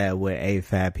uphold that with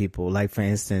AFAB people. Like for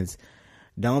instance,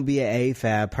 don't be an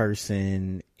AFAB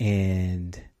person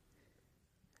and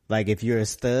like if you're a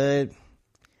stud,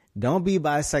 don't be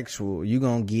bisexual. You're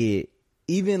gonna get,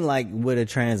 even like with a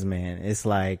trans man, it's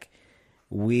like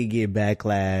we get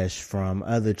backlash from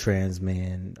other trans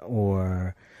men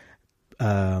or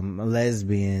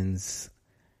lesbians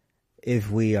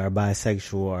if we are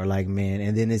bisexual or like men.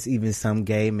 And then it's even some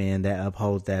gay men that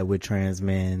uphold that with trans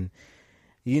men,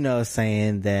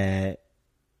 saying that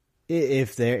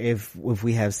if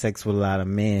we have sex with a lot of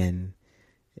men,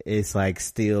 it's like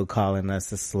still calling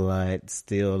us a slut.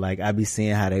 Still, like I be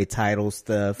seeing how they title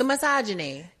stuff. The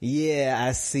misogyny. Yeah,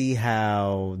 I see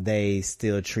how they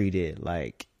still treat it.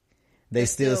 Like they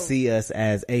still see us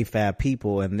as AFAB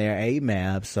people, and they're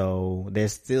AMAB, so they're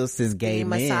still cis gay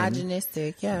men.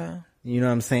 Misogynistic, yeah. You know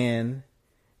what I'm saying?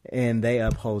 And they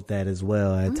uphold that as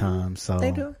well at times. So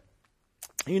they do.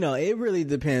 It really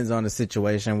depends on the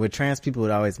situation. With trans people,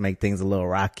 it always make things a little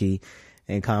rocky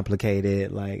and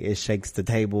complicated. Like it shakes the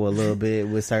table a little bit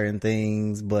with certain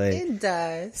things, but it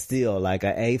does. Still, like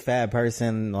an AFAB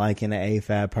person, like an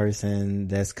AFAB person,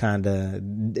 that's kind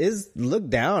of is looked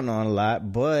down on a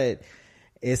lot, but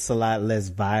it's a lot less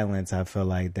violence. I feel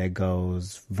like that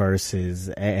goes versus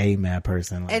an AMAB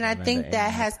person, like and I think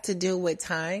that has to do with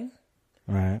time,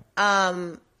 right?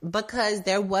 Because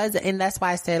there was, and that's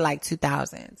why I said like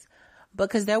 2000s,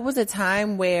 because there was a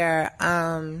time where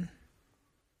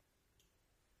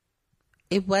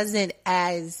it wasn't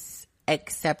as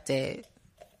accepted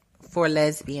for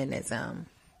lesbianism.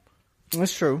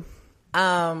 That's true.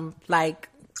 Like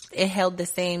it held the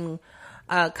same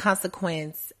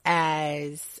consequence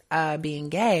as being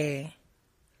gay.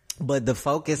 But the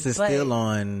focus is still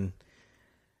on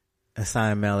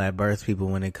assigned male at birth people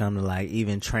when it comes to like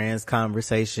even trans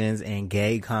conversations and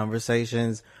gay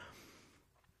conversations.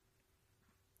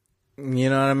 You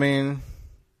know what I mean?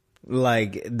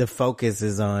 Like the focus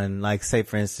is on, like, say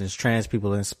for instance, trans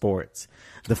people in sports.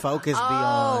 The focus be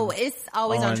on, it's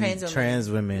always on trans women. Trans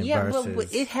women, yeah, versus,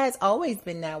 but it has always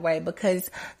been that way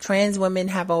because trans women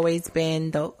have always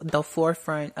been the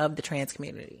forefront of the trans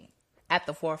community. at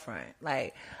the forefront.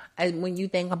 Like, when you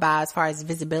think about as far as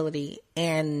visibility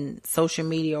and social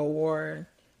media or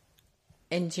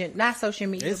not social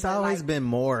media. It's always been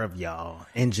more of y'all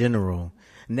in general.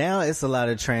 Now it's a lot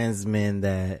of trans men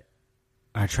that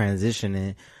are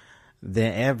transitioning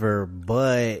than ever,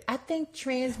 but I think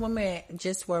trans women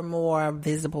just were more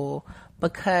visible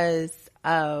because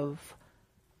of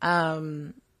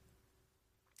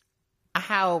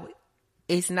how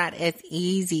it's not as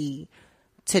easy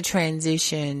to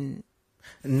transition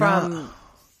from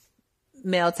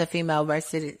male to female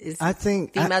versus I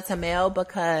think female to male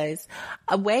because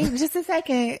wait just a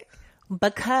second,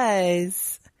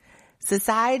 because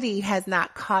society has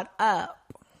not caught up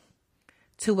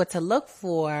to what to look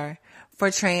for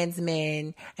trans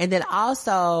men. And then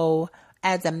also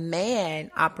as a man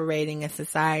operating in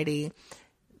society,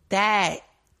 that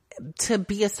to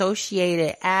be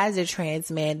associated as a trans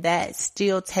man, that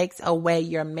still takes away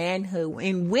your manhood,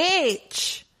 in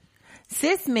which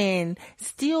cis men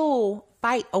still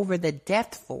fight over the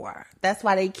death for. That's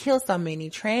why they kill so many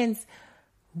trans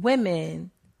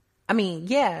women. I mean,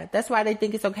 yeah, that's why they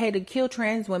think it's okay to kill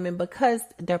trans women, because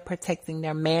they're protecting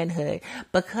their manhood,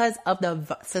 because of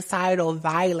the societal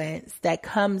violence that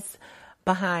comes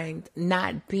behind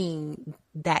not being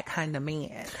that kind of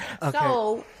man. Okay.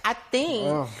 So I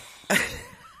think...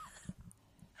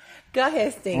 Go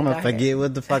ahead, Sting. I'm gonna forget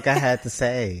what the fuck I had to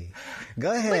say. Go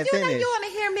ahead, but you finish. know you want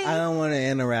to hear me. I don't want to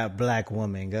interrupt black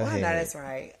woman. Go ahead. No, that's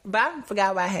right. But I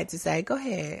forgot what I had to say. Go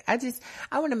ahead.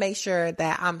 I want to make sure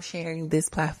that I'm sharing this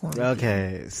platform.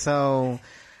 Okay, so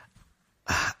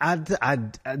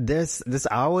there's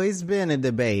always been a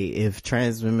debate if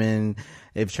trans men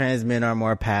are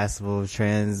more passive,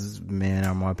 trans men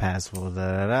are more passive.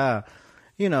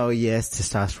 You know, yes,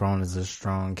 testosterone is a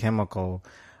strong chemical.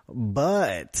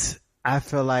 But I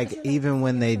feel like even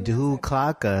when they do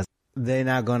clock us, they're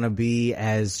not going to be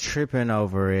as tripping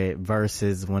over it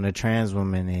versus when a trans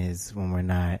woman is, when we're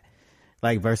not,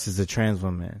 like versus a trans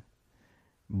woman.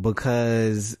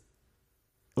 Because,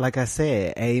 like I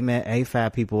said,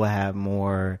 AFAB people will have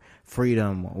more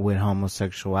freedom with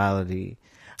homosexuality.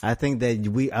 I think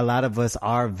that a lot of us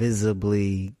are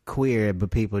visibly queer,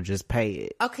 but people just pay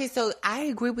it. Okay, so I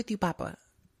agree with you, Papa,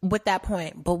 with that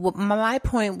point. But what my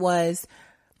point was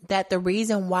that the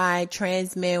reason why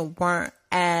trans men weren't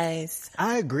as...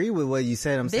 I agree with what you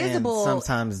said. I'm visible, saying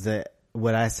sometimes that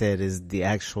what I said is the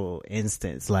actual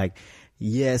instance. Like,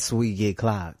 yes, we get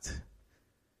clocked.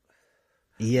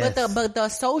 Yes. But the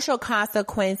social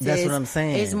consequences, that's what I'm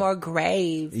saying, is more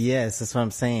grave. Yes, that's what I'm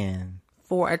saying.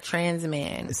 For a trans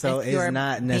man. So it's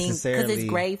not necessarily... Because it's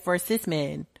grave for cis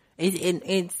men.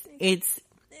 It's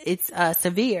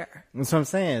severe. That's what I'm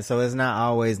saying. So it's not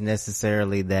always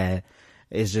necessarily that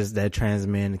it's just that trans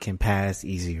men can pass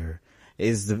easier.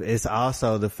 It's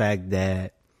also the fact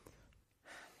that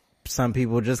some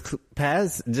people just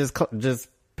pass, just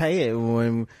pay it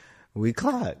when we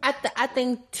clock. I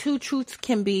think two truths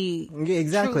can be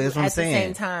exactly that's what I'm saying. At the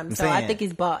same time. I'm so saying, I think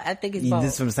it's both.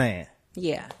 That's what I'm saying.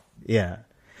 Yeah. Yeah.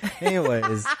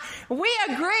 Anyways. We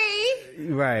agree.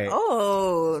 Right.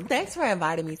 Oh, thanks for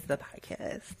inviting me to the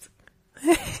podcast.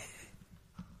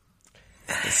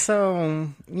 So,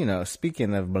 you know,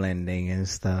 speaking of blending and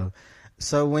stuff,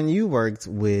 so when you worked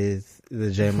with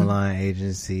the J. Milan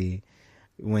agency,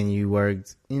 when you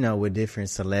worked, you know, with different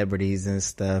celebrities and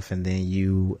stuff, and then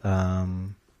you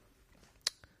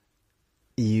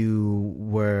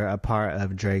were a part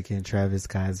of Drake and Travis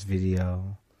Scott's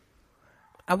video.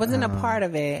 I wasn't a part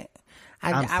of it.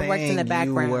 I worked in the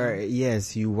background.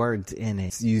 You worked in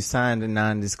it. You signed a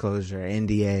non-disclosure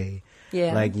NDA.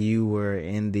 Yeah. Like you were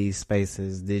in these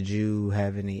spaces. Did you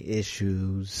have any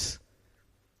issues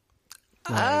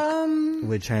with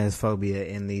transphobia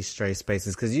in these straight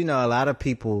spaces? Because, you know, a lot of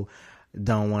people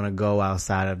don't want to go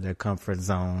outside of their comfort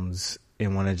zones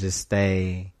and want to just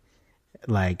stay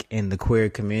like in the queer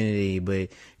community.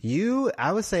 But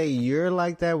I would say you're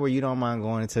like that, where you don't mind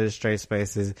going into the straight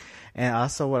spaces. And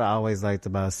also what I always liked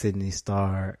about Sydney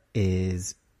Starr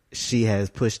is she has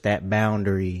pushed that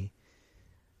boundary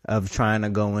of trying to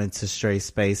go into straight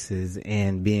spaces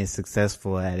and being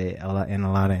successful at it in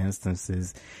a lot of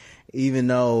instances, even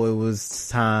though it was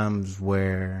times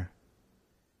where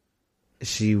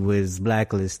she was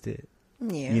blacklisted,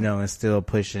 you know, and still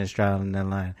pushing and striving that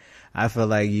line. I feel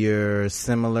like you're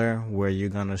similar, where you're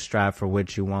going to strive for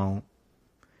what you want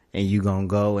and you're going to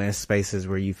go in spaces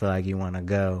where you feel like you want to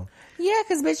go. Yeah,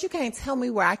 because, bitch, you can't tell me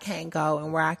where I can't go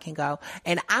and where I can go.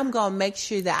 And I'm going to make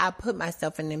sure that I put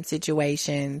myself in them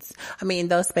situations. I mean,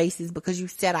 those spaces, because you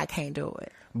said I can't do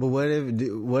it. But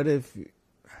what if,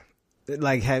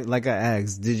 like I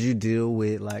asked, did you deal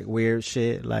with, like, weird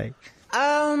shit? Like,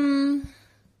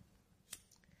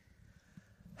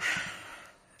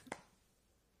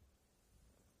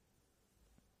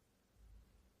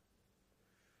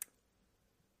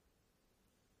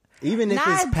 Even if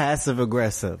it's passive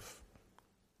aggressive.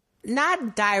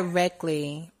 Not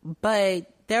directly, but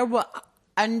there were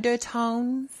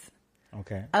undertones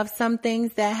of some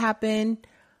things that happened.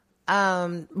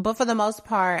 But for the most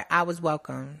part, I was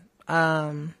welcome.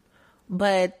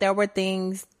 But there were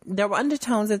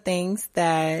undertones of things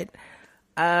that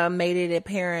made it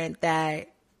apparent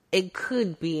that it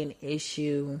could be an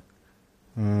issue.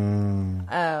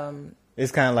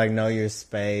 It's kind of like know your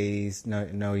space,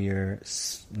 know your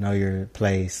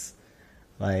place.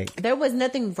 Like there was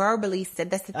nothing verbally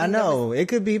said. That's the thing. I know it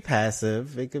could be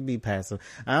passive.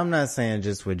 I'm not saying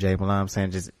just with Jay Milan. I'm saying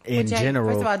just in general.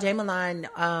 First of all, Jay Milan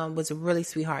was a really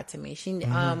sweetheart to me. She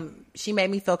she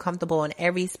made me feel comfortable in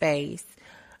every space.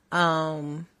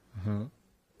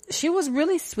 She was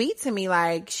really sweet to me.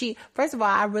 Like first of all,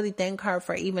 I really thank her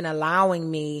for even allowing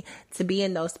me to be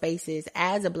in those spaces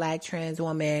as a Black trans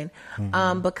woman,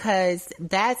 because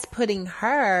that's putting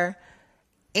her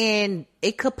in,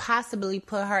 it could possibly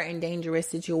put her in dangerous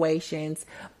situations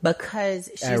because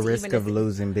she's at risk of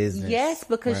losing business. Yes,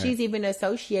 because she's even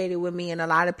associated with me, and a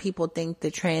lot of people think the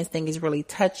trans thing is really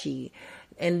touchy.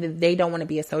 And they don't want to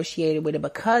be associated with it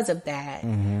because of that.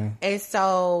 And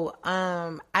so,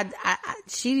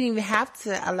 she didn't even have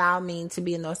to allow me to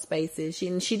be in those spaces. She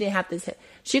didn't have to.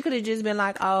 She could have just been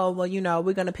like, "Oh, well,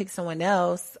 we're gonna pick someone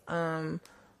else," and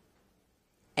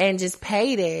just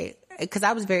paid it, because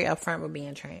I was very upfront with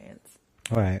being trans.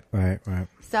 Right.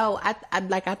 So I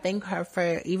thank her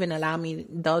for even allowing me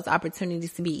those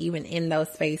opportunities to be even in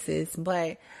those spaces,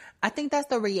 but I think that's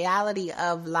the reality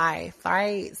of life,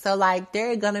 right? So, like,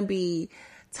 there are going to be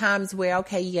times where,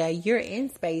 okay, yeah, you're in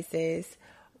spaces,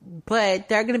 but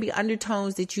there are going to be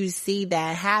undertones that you see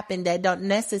that happen that don't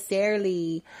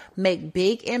necessarily make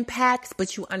big impacts,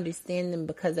 but you understand them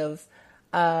because of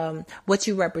what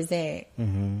you represent.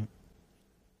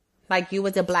 Like, you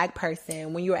as a Black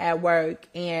person, when you're at work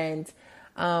and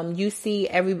you see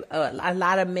a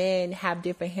lot of men have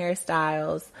different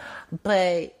hairstyles,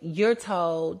 but you're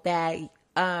told that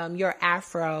your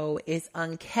afro is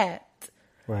unkept,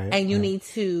 and you need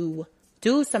to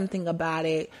do something about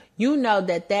it. You know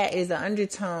that is an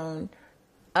undertone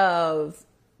of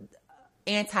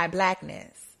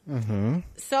anti-Blackness.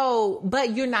 So,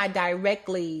 but you're not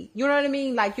directly, you know what I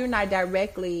mean? Like, you're not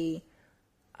directly.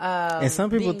 And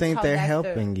some people think they're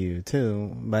helping you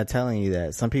too by telling you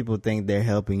that. Some people think they're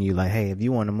helping you, like, hey, if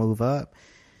you want to move up,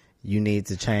 you need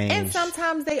to change. And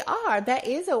sometimes they are.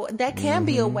 That can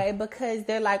be a way, because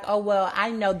they're like, oh, well,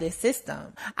 I know this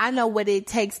system. I know what it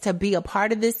takes to be a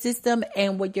part of this system,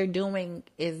 and what you're doing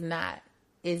is not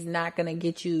going to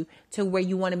get you to where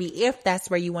you want to be, if that's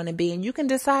where you want to be. And you can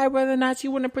decide whether or not you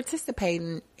want to participate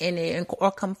in it or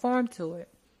conform to it.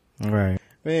 Right.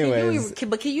 But anyways,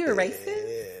 can you erase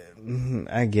this?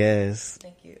 I guess.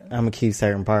 Thank you. I'm gonna keep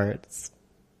certain parts.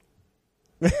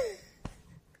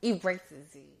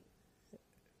 Erases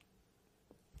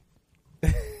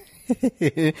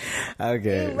it.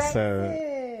 Okay,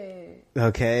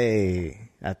 okay,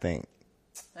 I think.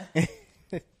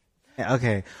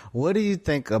 Okay, what do you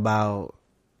think about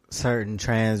certain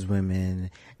trans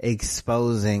women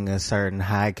exposing a certain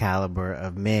high caliber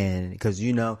of men? Because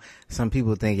some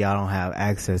people think y'all don't have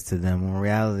access to them. In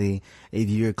reality, if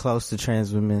you're close to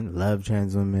trans women, love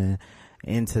trans women,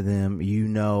 into them,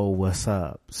 what's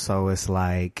up. So it's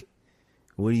like,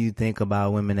 what do you think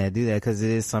about women that do that? Because it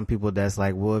is some people that's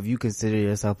like, well, if you consider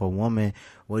yourself a woman,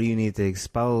 what do you need to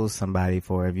expose somebody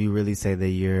for? If you really say that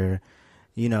you're,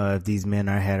 if these men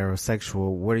are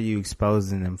heterosexual, what are you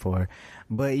exposing them for?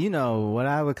 But what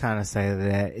I would kind of say to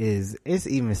that is, it's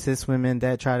even cis women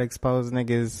that try to expose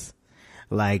niggas.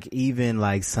 Like, even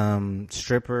like some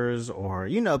strippers or,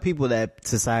 people that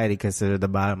society consider the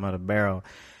bottom of the barrel.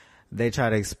 They try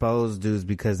to expose dudes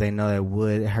because they know it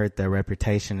would hurt their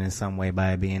reputation in some way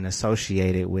by being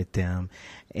associated with them.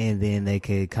 And then they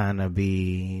could kind of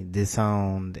be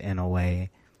disowned in a way.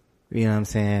 You know what I'm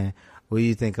saying? What do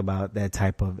you think about that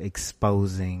type of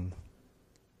exposing?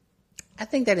 I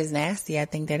think that is nasty. I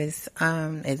think that is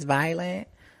it's violent.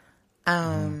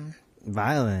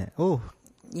 Violent. Oh.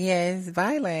 Yeah, it's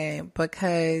violent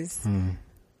because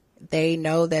they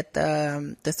know that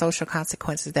the social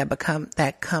consequences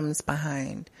that comes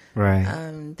behind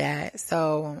that.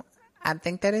 So I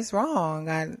think that is wrong.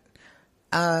 I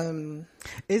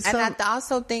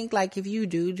also think, like, if you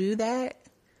do that,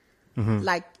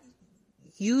 like,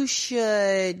 you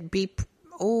should be.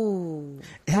 Ooh,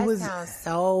 that sounds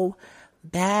so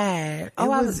bad.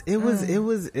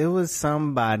 It was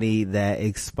somebody that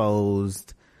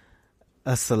exposed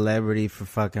a celebrity for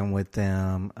fucking with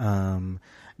them,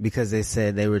 because they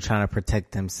said they were trying to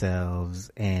protect themselves,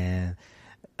 and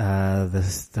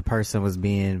the person was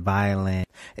being violent.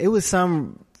 It was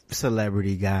some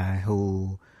celebrity guy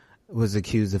who was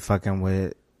accused of fucking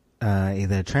with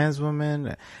either a trans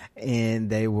woman, and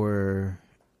they were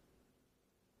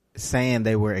saying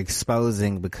they were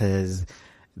exposing because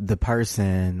the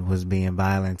person was being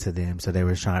violent to them, so they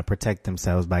were trying to protect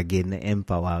themselves by getting the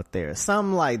info out there.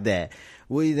 Something like that.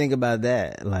 What do you think about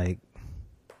that? Like,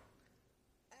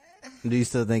 do you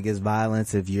still think it's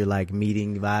violence if you're like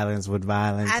meeting violence with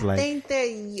violence? I think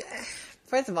that,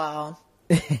 first of all,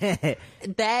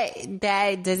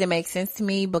 that doesn't make sense to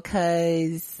me,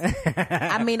 because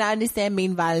I mean, I understand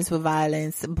meeting violence with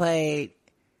violence, but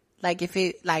like if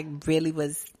it like really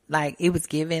was like it was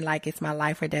given like it's my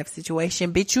life or death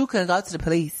situation, bitch, you can go to the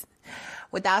police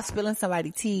without spilling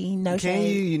somebody's tea. No shame. Can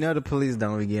you? You know the police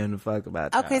don't be giving a fuck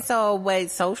about that. Okay, so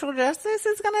wait, social justice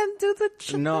is gonna do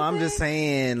the No, I'm just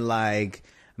saying, like,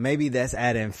 maybe that's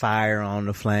adding fire on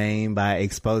the flame by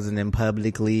exposing them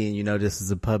publicly, and you know this is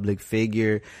a public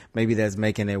figure. Maybe that's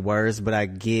making it worse, but I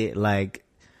get like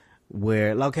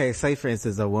where, okay, say for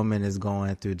instance a woman is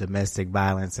going through domestic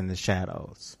violence in the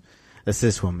shadows. A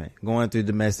cis woman going through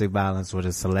domestic violence with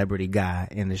a celebrity guy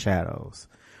in the shadows,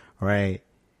 right?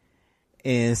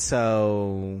 And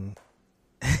so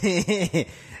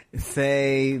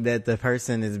say that the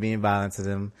person is being violent to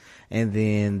them, and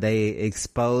then they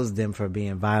expose them for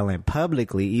being violent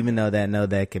publicly, even though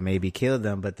that can maybe kill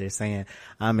them, but they're saying,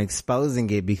 I'm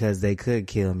exposing it because they could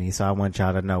kill me, so I want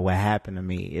y'all to know what happened to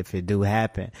me if it do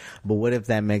happen. But what if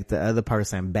that make the other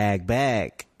person back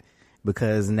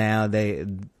because now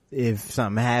if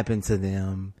something happened to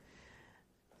them,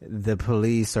 the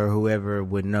police or whoever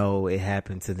would know it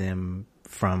happened to them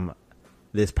from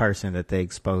this person that they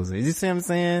exposed. You see what I'm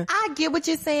saying? I get what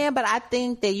you're saying, but I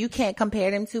think that you can't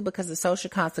compare them two because the social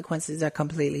consequences are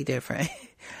completely different.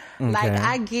 Okay. Like,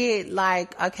 I get,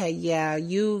 like, okay, yeah,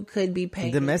 you could be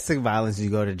paying. Domestic violence, you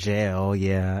go to jail,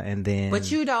 yeah, and then. But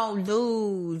you don't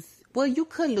lose. Well, you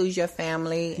could lose your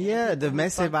family. Yeah,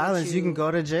 domestic violence, you can go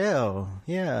to jail.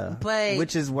 Yeah. But.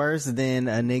 Which is worse than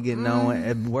a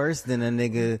nigga worse than a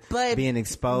nigga being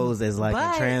exposed as like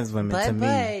a trans woman to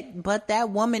me. But that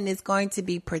woman is going to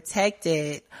be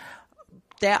protected.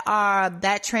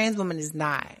 That trans woman is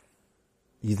not.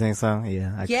 You think so?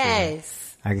 Yeah.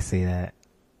 Yes. I can see that.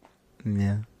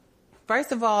 Yeah.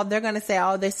 First of all, they're going to say,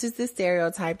 oh, this is the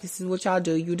stereotype. This is what y'all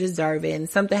do. You deserve it. And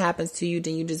something happens to you,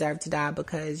 then you deserve to die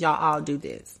because y'all all do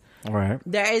this. Right.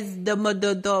 There is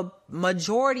the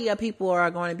majority of people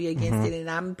are going to be against it.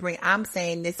 And I'm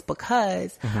saying this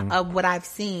because of what I've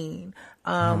seen.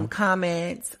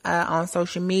 Comments, on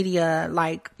social media,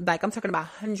 like I'm talking about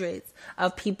hundreds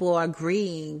of people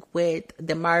agreeing with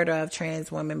the murder of trans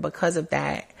women because of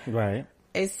that. Right.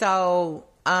 And so,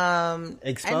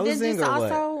 exposing or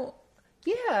also, what?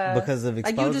 Yeah. Because of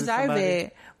exposing you deserve somebody?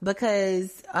 it.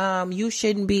 Because, you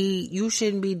shouldn't be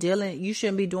doing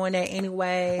that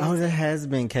anyway. Oh, there has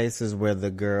been cases where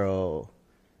the girl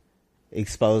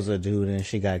exposed a dude and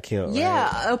she got killed.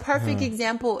 Yeah. Right? A perfect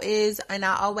example is, and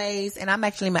I'm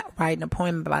actually writing a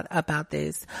poem about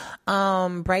this.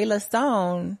 Brayla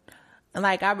Stone.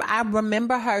 Like, I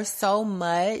remember her so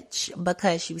much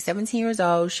because she was 17 years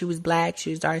old. She was black. She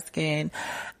was dark skinned.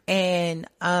 And,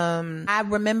 I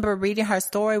remember reading her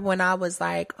story when I was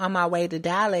like on my way to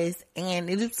Dallas, and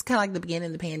it was kind of like the beginning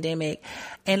of the pandemic.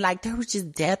 And like, there was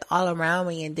just death all around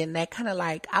me. And then that kind of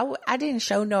like, I didn't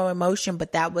show no emotion,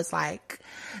 but that was like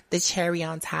the cherry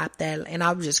on top and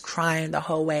I was just crying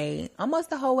almost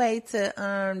the whole way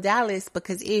to, Dallas,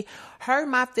 because it hurt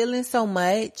my feelings so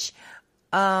much.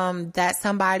 That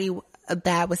somebody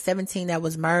that was 17 that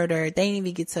was murdered, they didn't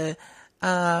even get to,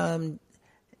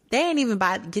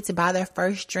 get to buy their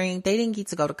first drink. They didn't get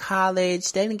to go to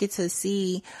college. They didn't get to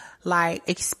see, like,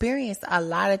 experience a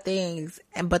lot of things.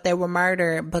 But they were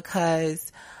murdered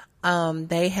because,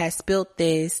 they had spilt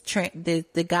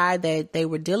the guy that they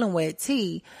were dealing with,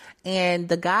 T. And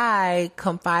the guy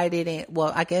confided in,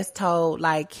 told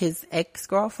like his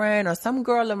ex-girlfriend or some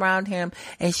girl around him,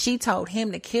 and she told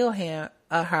him to kill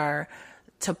her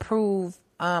to prove,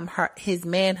 his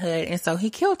manhood. And so he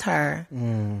killed her.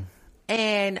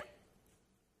 And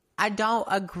I don't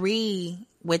agree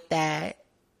with that,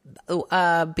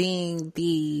 being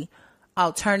the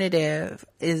alternative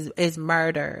is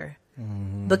murder.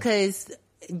 Because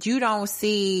you don't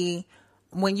see,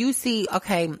 when you see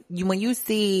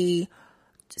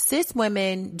cis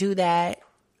women do that,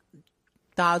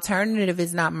 the alternative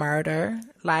is not murder.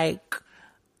 Like,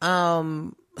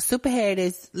 Superhead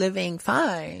is living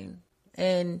fine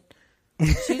and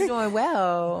she's doing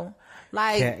well.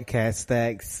 Like Cat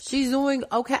Stacks. she's doing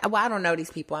okay. Well, I don't know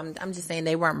these people. I'm just saying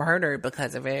they weren't murdered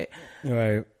because of it.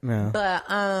 Right. Yeah. But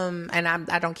and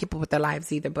I don't keep up with their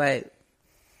lives either. But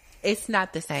it's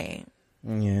not the same.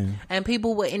 Yeah. And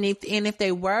people would, and if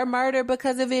they were murdered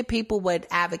because of it, people would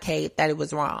advocate that it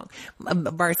was wrong.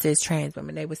 Versus trans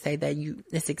women, they would say that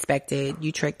it's expected,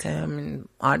 you tricked him, and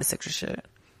all this extra shit.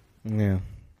 Yeah.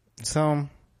 So,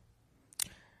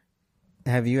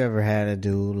 have you ever had a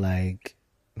dude like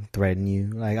threaten you?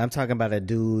 Like, I'm talking about a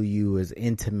dude you was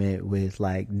intimate with,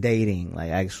 like dating,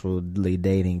 like actually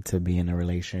dating to be in a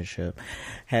relationship.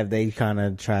 Have they kind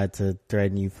of tried to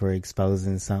threaten you for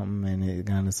exposing something and it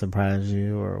kind of surprised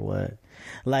you or what?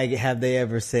 Like, have they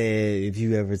ever said, if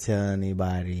you ever tell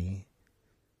anybody,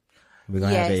 we're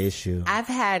going to have an issue? I've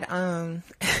had, I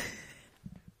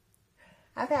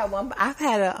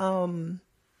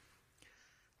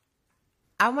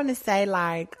want to say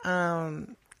like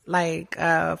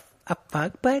a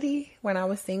fuck buddy when I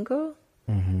was single.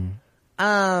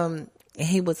 Mm-hmm.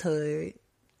 He was hood,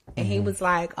 and he was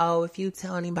like, "Oh, if you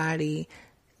tell anybody,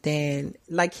 then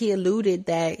like he alluded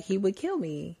that he would kill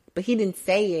me, but he didn't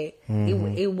say it.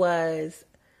 Mm-hmm. It was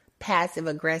passive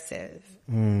aggressive,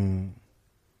 and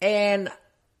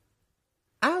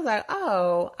I was like,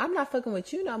 oh, I'm not fucking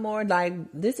with you no more. Like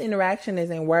this interaction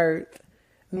isn't worth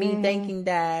me thinking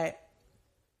that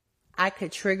I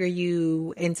could trigger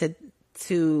you into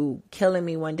killing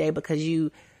me one day because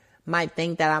you might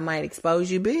think that I might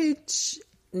expose you, bitch.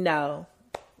 No.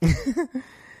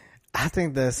 I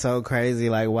think that's so crazy.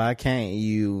 Like, why can't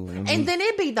you? And then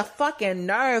it'd be the fucking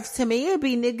nerves to me. It'd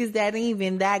be niggas that ain't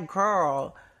even that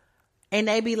girl. And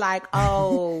they be like,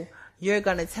 oh, you're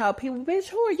going to tell people, bitch,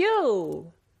 who are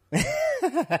you?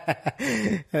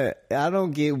 I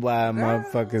don't get why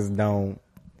motherfuckers don't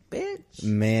bitch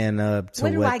man up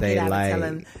to what they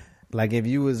like. Like, if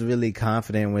you was really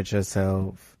confident with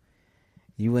yourself,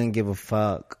 you wouldn't give a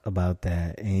fuck about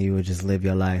that, and you would just live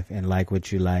your life and like what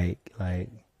you like. Like,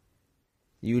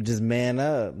 you would just man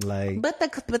up. Like, but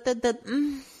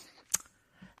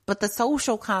the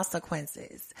social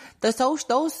consequences, those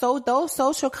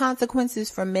social consequences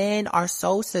for men are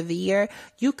so severe.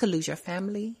 You could lose your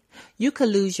family. You could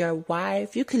lose your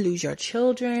wife. You could lose your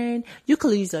children. You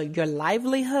could lose your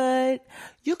livelihood.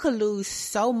 You could lose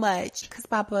so much. Because,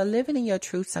 Papa, living in your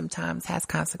truth sometimes has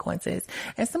consequences.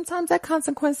 And sometimes that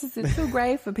consequences is too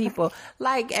great for people.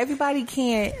 Like, everybody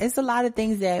can't. It's a lot of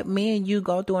things that me and you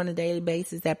go through on a daily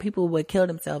basis that people would kill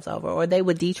themselves over, or they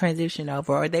would detransition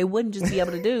over, or they wouldn't just be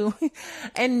able to do.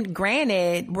 And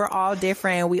granted, we're all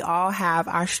different. We all have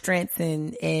our strengths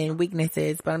and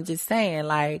weaknesses. But I'm just saying,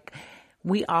 like,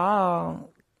 we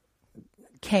all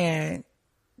can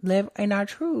live in our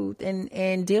truth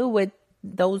and deal with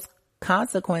those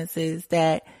consequences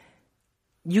that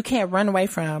you can't run away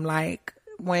from. Like,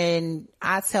 when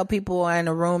I tell people in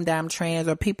a room that I'm trans,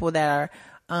 or people that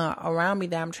are around me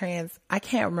that I'm trans, I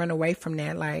can't run away from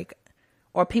that. Like,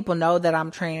 or people know that I'm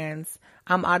trans,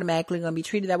 I'm automatically going to be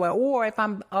treated that way. Or if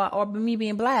I'm, or me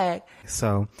being black.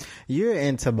 So, you're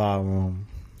into ballroom.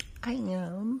 I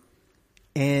am.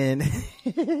 And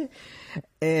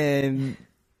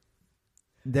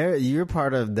there, you're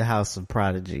part of the House of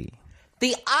Prodigy.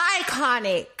 The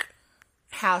iconic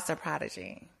House of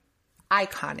Prodigy.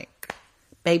 Iconic.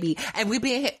 Baby. And we've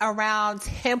been around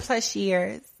 10 plus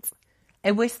years.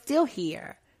 And we're still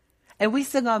here. And we're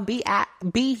still going to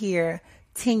be here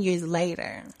 10 years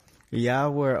later.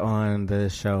 Y'all were on the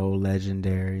show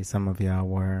Legendary. Some of y'all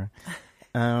were.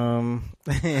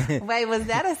 Wait, was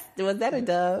that a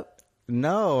dub?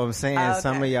 No, I'm saying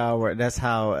some of y'all were. That's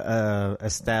how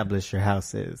established your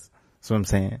house is. That's what I'm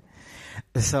saying.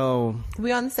 So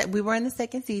we were in the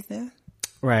second season,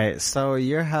 right? So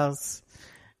your house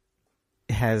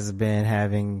has been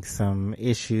having some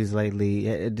issues lately.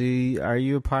 Are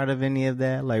you a part of any of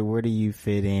that? Like, where do you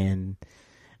fit in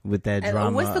with that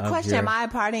drama? What's the question? Am I a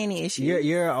part of any issues?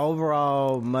 Your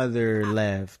overall mother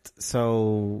left,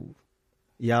 so.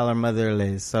 Y'all are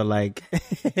motherless. So, like,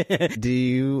 do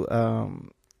you,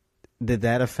 did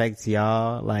that affect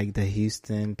y'all, like the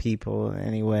Houston people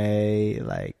anyway?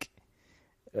 Like,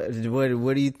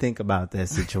 what do you think about that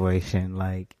situation?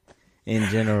 Like, in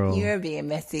general? You're being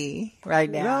messy right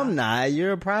now. No, I'm not.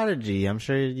 You're a prodigy. I'm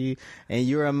sure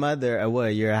you're a mother.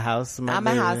 What? You're a house mother? I'm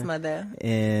a house mother.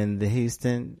 In the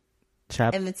Houston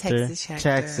chapter? In the Texas chapter.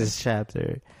 Texas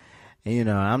chapter. And, you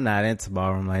know, I'm not into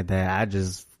ballroom like that. I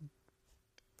just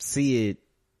see it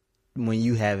when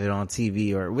you have it on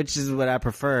TV, or which is what I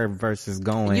prefer versus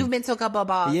going. You've been to a couple of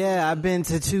balls. Yeah, I've been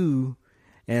to 2,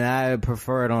 And I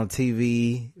prefer it on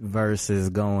TV versus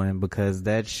going, because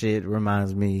that shit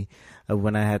reminds me of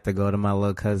when I had to go to my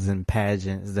little cousin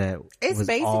pageants. It's was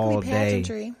basically all day.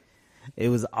 pageantry. It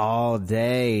was all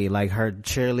day, like her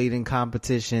cheerleading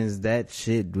competitions. That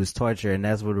shit was torture, and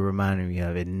that's what it reminded me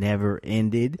of. It never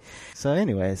ended. So,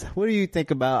 anyways, what do you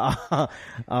think about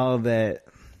all that?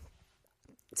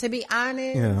 To be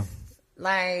honest, Yeah,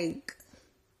 like,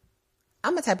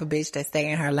 I'm a type of bitch that stay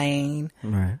in her lane.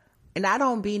 right. And I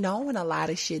don't be knowing a lot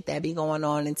of shit that be going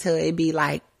on until it be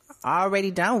like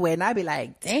already done with. And I be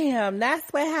like, damn,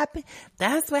 that's what happened.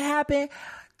 That's what happened.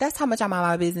 That's how much I'm on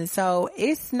my business. So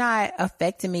it's not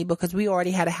affecting me because we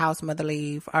already had a house mother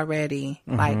leave already.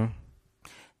 Like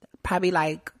probably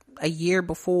like a year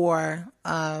before,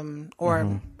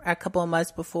 or a couple of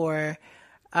months before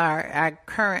our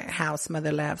current house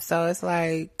mother left. So it's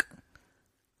like,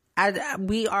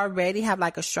 we already have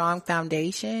like a strong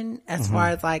foundation as far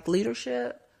as like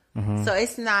leadership. So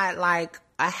it's not like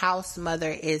a house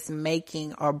mother is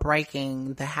making or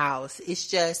breaking the house. It's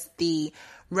just the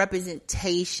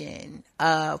representation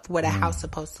of what a house is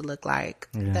supposed to look like.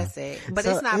 Yeah. That's it. But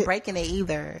So it's not breaking it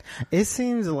either. It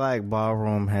seems like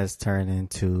ballroom has turned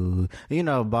into,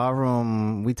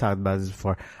 ballroom, we talked about this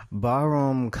before.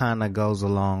 Ballroom kind of goes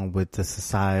along with the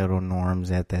societal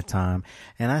norms at that time.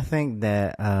 And I think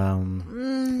that,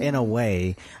 in a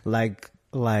way, like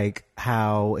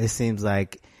how it seems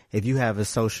like if you have a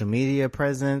social media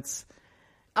presence,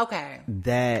 Okay.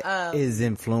 that is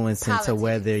influencing to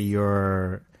whether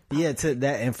you're,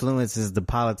 that influences the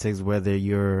politics, whether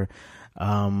you're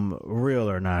real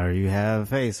or not, or you have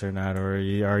face or not, or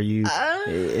are you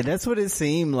that's what it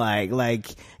seemed like. Like,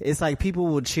 it's like people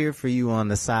will cheer for you on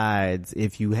the sides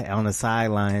if you on the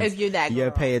sidelines, If you're that you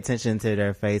girl. pay attention to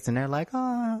their face and they're like,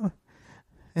 oh.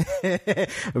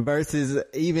 Versus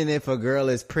even if a girl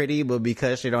is pretty, but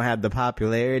because she don't have the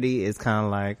popularity, it's kind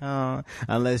of like, oh,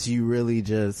 unless you really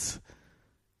just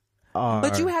are.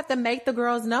 But you have to make the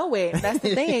girls know it. That's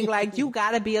the thing. Like, you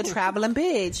gotta be a traveling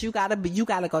bitch. You gotta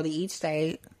go to each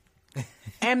state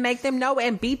and make them know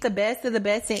and beat the best of the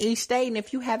best in each state. And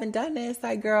if you haven't done this, it's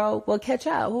like, girl, well, catch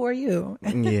up. Who are you?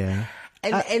 Yeah.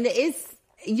 And it's,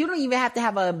 you don't even have to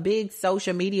have a big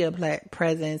social media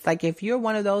presence. Like, if you're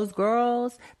one of those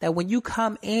girls that when you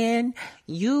come in,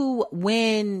 you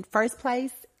win first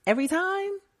place every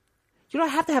time, you don't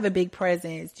have to have a big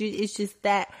presence. It's just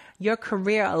that your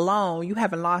career alone, you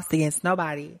haven't lost against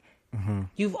nobody.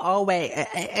 You've always,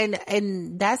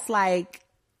 and that's like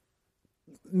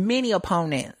many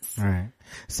opponents. All right.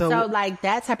 So like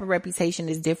that type of reputation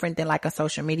is different than like a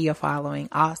social media following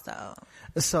also.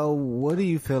 So what do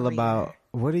you feel about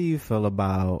a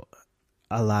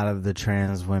lot of the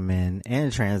trans women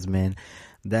and trans men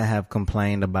that have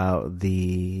complained about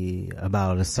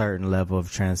a certain level of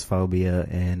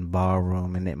transphobia in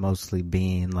ballroom, and it mostly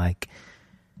being like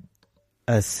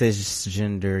a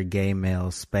cisgender gay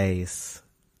male space,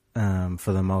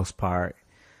 for the most part?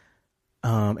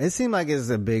 It seemed like it's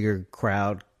a bigger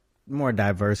crowd, more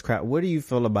diverse crowd. What do you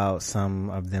feel about some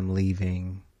of them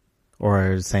leaving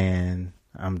or saying,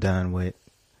 I'm done with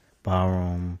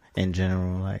ballroom in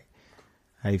general? Like,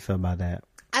 how you feel about that?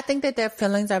 I think that their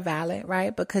feelings are valid,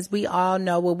 right? Because we all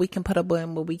know what we can put up with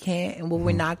and what we can't and what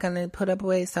we're not going to put up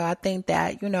with. So I think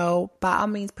that, by all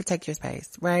means, protect your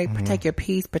space, right? Protect your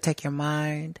peace, protect your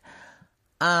mind.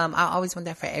 I always want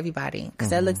that for everybody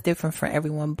because that looks different for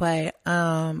everyone. But,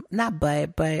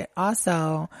 but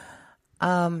also,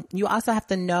 you also have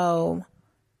to know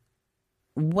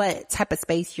what type of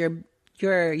space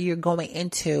you're going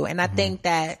into. And I think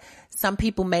that some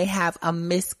people may have a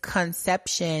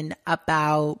misconception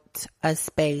about a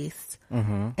space.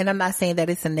 And I'm not saying that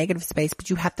it's a negative space, but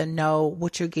you have to know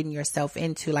what you're getting yourself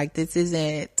into. Like, this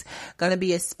isn't going to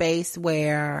be a space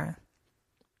where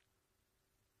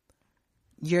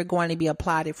you're going to be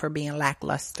applauded for being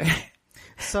lackluster.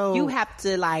 So you have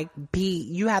to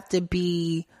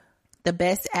be the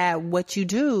best at what you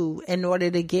do in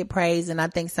order to get praise. And I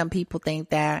think some people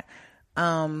think that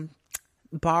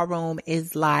ballroom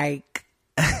is like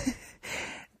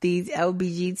these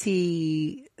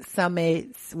LBGT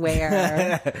summits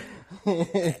where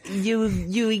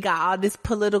you got all this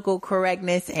political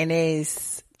correctness and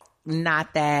it's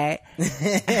not that.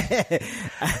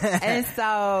 And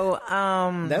so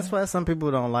that's why some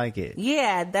people don't like it.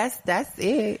 Yeah, that's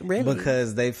it, really.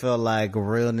 Because they feel like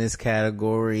realness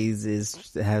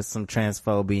categories has some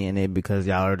transphobia in it because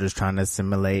y'all are just trying to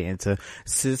assimilate into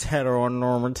cis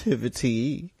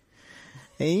heteronormativity.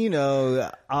 And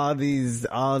all these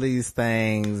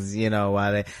things,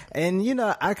 why they, and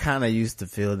I kind of used to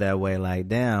feel that way, like,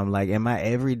 damn, like in my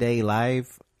everyday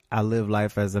life, I live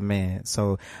life as a man.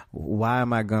 So why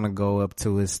am I going to go up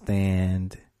to a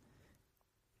stand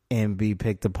and be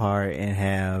picked apart and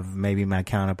have maybe my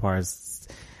counterparts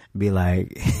be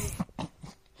like,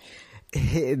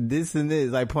 this and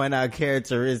this, like point out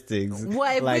characteristics.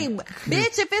 What, like,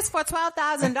 bitch, if it's for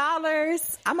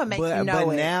 $12,000, I'm gonna make you know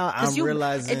but it. now I'm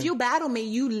realizing, if you battle me,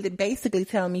 you basically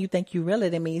tell me you think you realer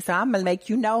than me, so I'm gonna make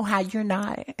you know how you're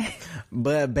not.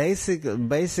 But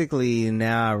basically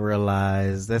now I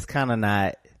realize that's kind of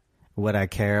not what I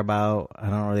care about. I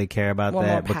don't really care about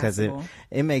that because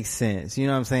it makes sense. You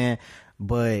know what I'm saying?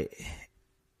 But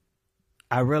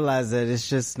I realize that it's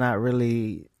just not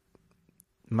really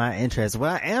my interest. What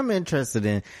I am interested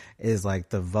in is like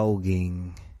the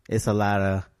voguing. It's a lot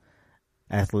of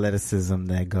athleticism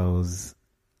that goes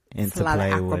into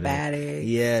play with it.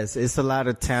 Yes, it's a lot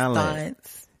of talent.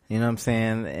 Stunts. You know what I'm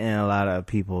saying? And a lot of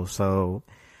people. So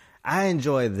I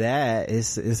enjoy that.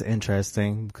 It's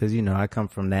interesting because, you know, I come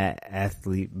from that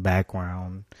athlete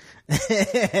background.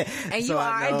 And you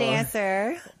are a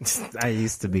dancer. I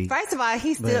used to be. First of all,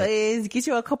 he still is. Get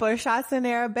you a couple of shots in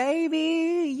there,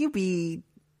 baby. You be...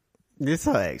 It's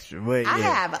so extra. But I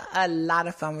have a lot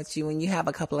of fun with you when you have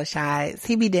a couple of shots.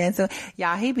 He be dancing.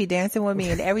 Y'all, he be dancing with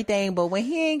me and everything. But when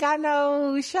he ain't got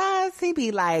no shots, he be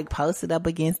like posted up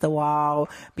against the wall,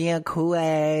 being cool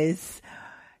ass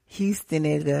Houston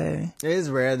nigga. It's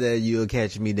rare that you'll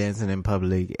catch me dancing in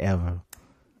public ever.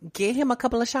 Get him a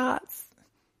couple of shots.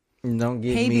 Don't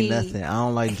give me nothing. I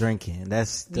don't like drinking.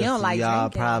 That's like y'all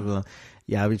drinking. problem.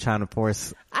 Y'all be trying to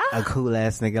force a cool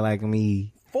ass nigga like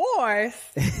me. Force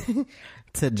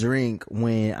to drink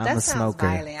when I'm a smoker. That sounds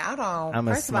violent. I don't.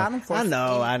 First of all, I don't force.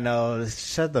 I know.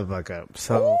 Shut the fuck up.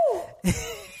 So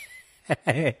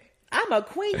I'm a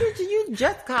queen. You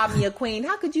just called me a queen.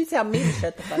 How could you tell me to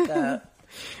shut the fuck up?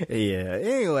 Yeah.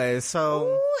 Anyway,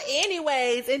 so.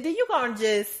 Anyways, and then you gonna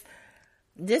just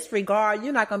disregard.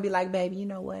 You're not gonna be like, baby, you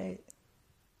know what?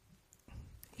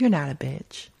 You're not a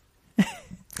bitch.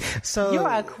 So you're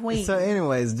a queen. So,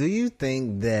 anyways, do you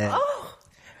think that?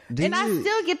 I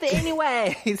still get the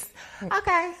anyways.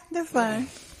 Okay, that's fine.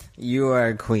 You are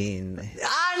a queen. No,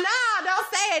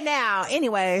 don't say it now.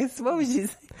 Anyways, what was you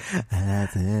saying?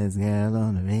 That's this girl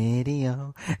on the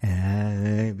radio,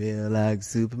 and I feel like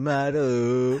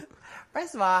supermodel.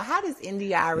 First of all, how does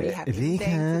India.Arie have anything to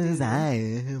do? Because I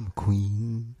am a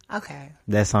queen. Okay.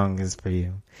 That song is for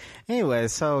you. Anyway,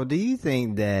 so do you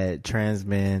think that trans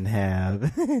men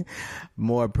have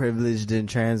more privilege than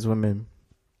trans women?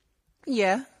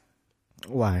 Yeah.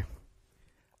 Why?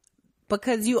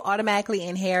 Because you automatically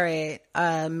inherit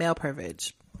male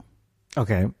privilege.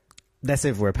 Okay. That's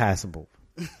if we're passable.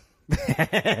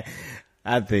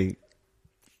 I think.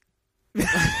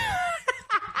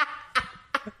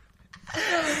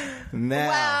 Now.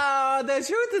 Wow, the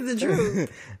truth is the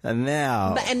truth.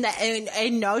 Now.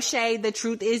 And no shade, the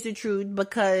truth is the truth,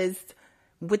 because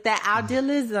with that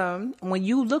idealism, when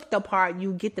you look the part,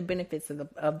 you get the benefits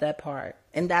of that part.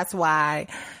 And that's why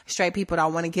straight people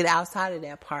don't want to get outside of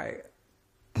that part.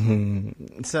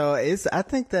 So I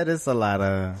think that it's a lot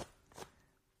of,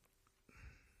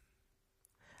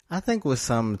 I think with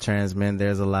some trans men,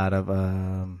 there's a lot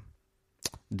of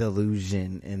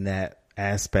delusion in that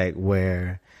aspect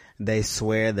where they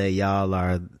swear that y'all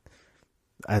are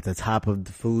at the top of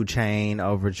the food chain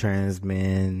over trans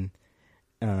men.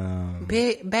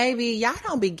 Baby, y'all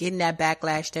don't be getting that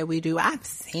backlash that we do. I've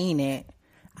seen it.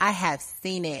 I have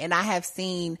seen it. And I have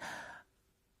seen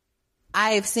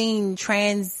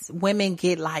trans women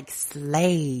get like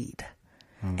slayed.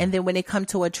 And then when it come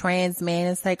to a trans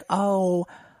man, it's like, oh,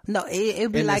 no,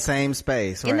 it'd be in like the same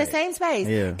space, in right? the same space.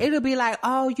 Yeah. It'll be like,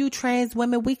 oh, you trans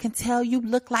women, we can tell you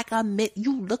look like a man,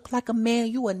 you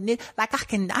a nigga. Like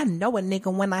I know a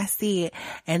nigga when I see it.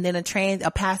 And then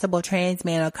a passable trans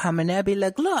man will come and they'll be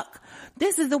like, look,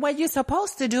 this is the way you're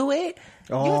supposed to do it.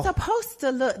 Oh. You're supposed to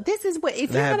look. This is what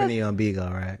if that you're happened to you on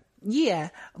Bigo, right? Yeah,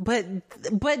 but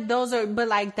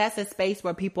like that's a space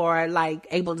where people are like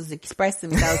able to express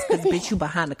themselves because bitch, you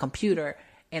behind a computer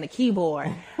and a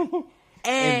keyboard.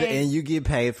 And you get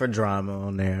paid for drama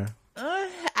on there.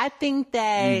 I think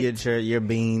that you get your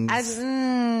beans.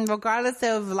 Regardless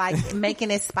of like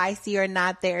making it spicy or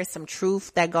not, there's some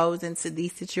truth that goes into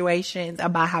these situations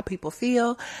about how people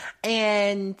feel,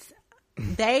 and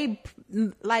they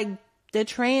like the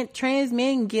trans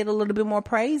men get a little bit more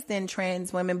praise than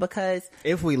trans women because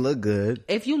if we look good,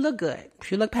 if you look good,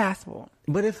 if you look passable.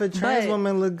 But if a trans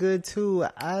woman look good too,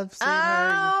 I've seen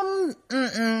her.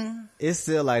 it's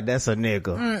still like that's a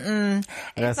nigga.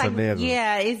 That's like, a nigga.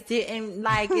 yeah, and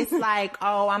like it's like,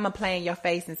 oh, I'm gonna play in your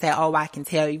face and say, oh, I can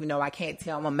tell, even though I can't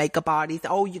tell. I'm gonna make up all these.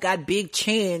 Oh, you got big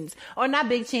chins, or not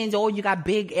big chins, or you got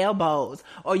big elbows,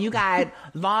 or you got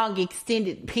long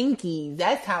extended pinkies.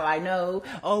 That's how I know.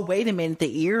 Oh, wait a minute,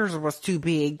 the ears was too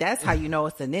big. That's how you know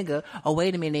it's a nigga. Oh,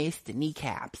 wait a minute, it's the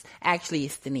kneecaps. Actually,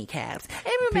 it's the kneecaps.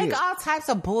 And we make all types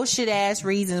of bullshit ass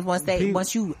reasons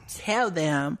once you tell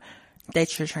them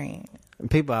that you're trans.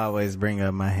 People always bring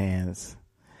up my hands.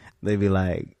 They be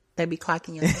like, they be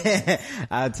clocking your hands.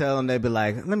 I tell them, they be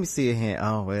like, let me see your hand.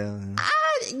 Oh, well.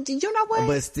 You know what?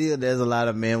 But still, there's a lot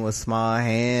of men with small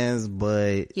hands,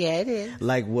 but. Yeah, it is.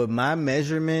 Like with my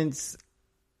measurements,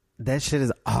 that shit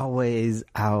is always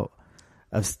out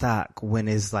of stock when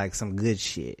it's like some good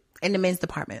shit. In the men's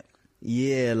department.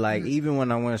 Yeah, like even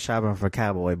when I went shopping for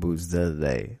cowboy boots the other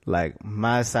day, like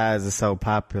my size is so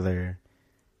popular.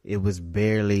 It was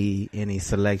barely any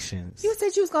selections. You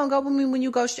said you was gonna go with me when you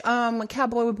go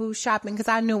cowboy boot shopping because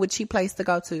I knew a cheap place to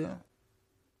go to.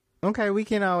 Okay, we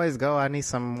can always go. I need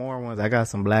some more ones. I got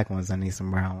some black ones. I need some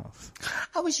brown ones.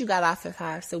 I wish you got off at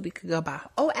 5 so we could go by.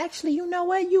 Oh, actually, you know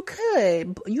what? You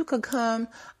could. You could come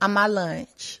on my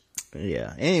lunch.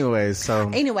 Yeah. Anyways,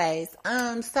 so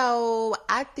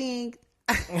I think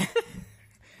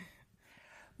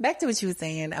back to what you were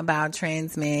saying about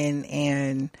trans men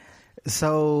and.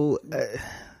 So,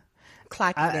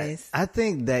 I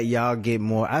think that y'all get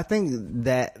more. I think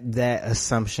that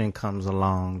assumption comes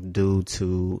along due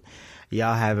to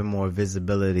y'all having more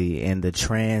visibility in the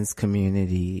trans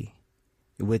community,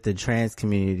 with the trans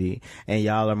community, and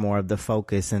y'all are more of the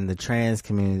focus in the trans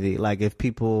community. Like if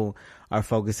people are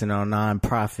focusing on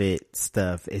nonprofit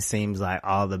stuff, it seems like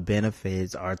all the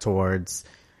benefits are towards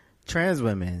trans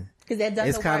women. Because they've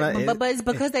done the work, but it's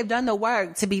because they've done the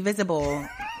work to be visible.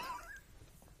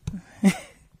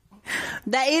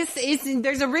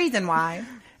 There's a reason why.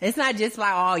 It's not just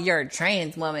like, oh, you're a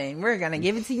trans woman, we're gonna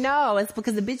give it to you. No, it's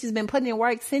because the bitch has been putting in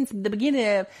work since the beginning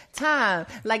of time,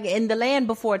 like in the land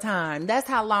before time. That's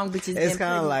how long bitches been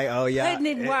kind of like, oh yeah,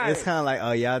 putting in work. It's kind of like,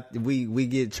 oh y'all, we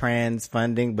get trans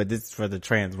funding, but this is for the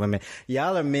trans women.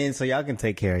 Y'all are men, so y'all can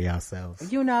take care of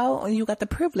yourselves. You know, and you got the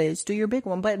privilege, do your big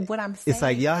one. But what I'm saying, it's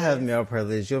like y'all have male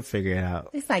privilege, you'll figure it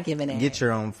out. It's not giving it. Get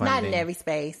your own funding. Not in every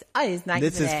space. It's not.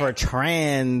 This is for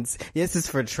trans. This is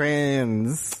for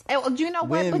trans. Do you know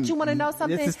what? But you want to know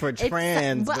something? This is for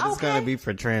trans, but it's going to be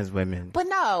for trans women. But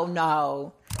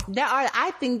no.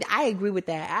 I think I agree with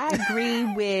that. I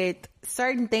agree with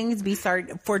certain things be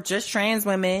certain for just trans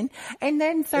women, and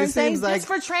then certain things just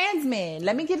for trans men.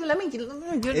 Let me get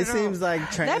it seems like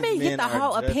trans men. Let me get the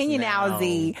whole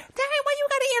opinionality. Dang, why you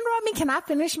gotta interrupt me? Can I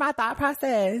finish my thought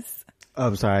process? Oh,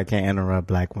 I'm sorry, I can't interrupt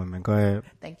black women. Go ahead.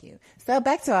 Thank you. So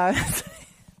back to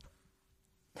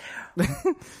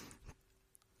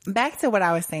back to what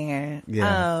I was saying.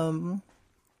 Yeah.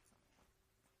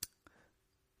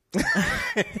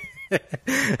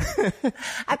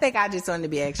 I think I just wanted to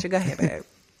be extra. Go ahead, babe.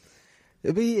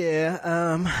 But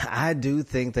yeah, I do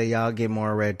think that y'all get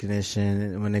more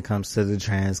recognition when it comes to the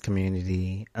trans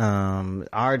community.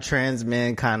 Are trans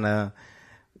men kind of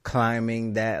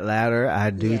climbing that ladder? I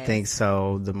do think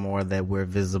so. The more that we're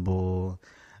visible,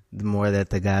 the more that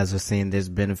the guys are seeing there's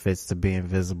benefits to being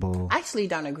visible. I actually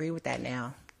don't agree with that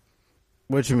now.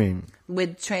 What you mean?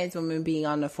 With trans women being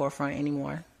on the forefront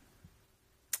anymore.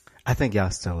 I think y'all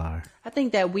still are. I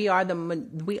think that we are the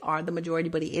majority,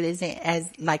 but it isn't as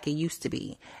like it used to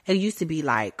be. It used to be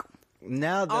like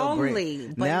now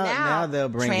now they'll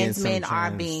bring trans in men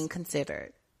are being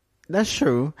considered. That's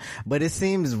true, but it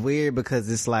seems weird because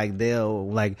it's like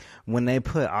they'll like when they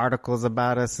put articles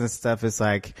about us and stuff. It's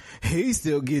like he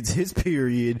still gets his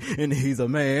period and he's a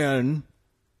man.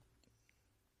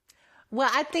 Well,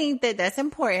 I think that that's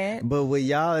important. But with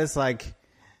y'all, it's like,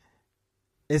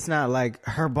 it's not like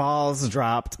her balls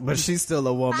dropped, but she's still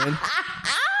a woman.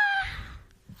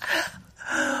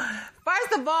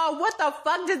 First of all, what the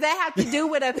fuck does that have to do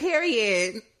with a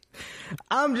period?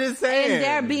 I'm just saying. And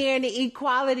there being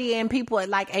equality and people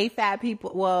like AFAB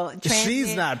people, well, trans she's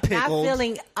men not pickled. Not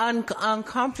feeling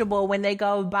uncomfortable when they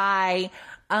go buy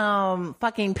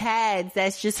fucking pads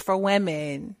that's just for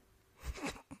women.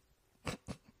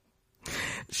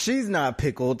 She's not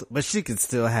pickled, but she could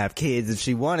still have kids if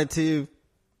she wanted to.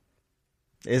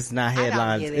 It's not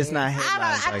headlines. It's not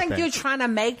headlines. I think you're trying to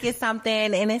make it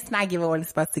something, and it's not giving what it's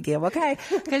supposed to give. Okay,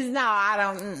 because no, I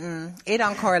don't. It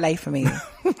don't correlate for me.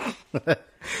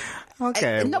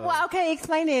 Okay. No, well, okay.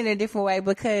 Explain it in a different way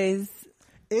because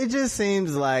it just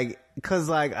seems like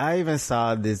I even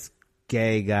saw this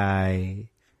gay guy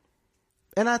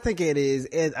And I think it is.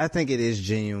 I think it is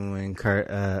genuine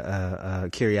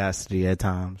curiosity at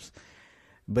times.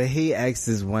 But he asked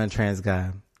this one trans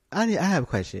guy, I have a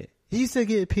question. You used to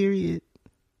get a period?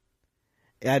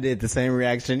 I did the same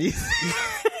reaction.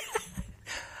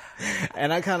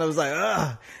 And I kind of was like,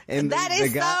 ugh. And that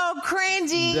is so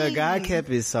cringy. The guy kept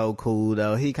it so cool,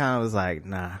 though. He kind of was like,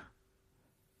 nah.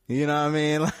 You know what I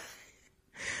mean? Like,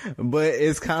 but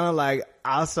it's kind of like,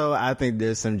 also, I think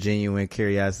there's some genuine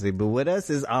curiosity. But with us,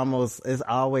 it's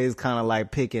always kind of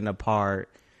like picking apart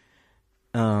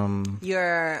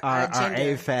your our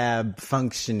gender. AFAB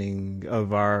functioning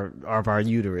of our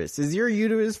uterus. Is your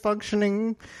uterus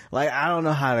functioning? Like, I don't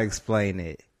know how to explain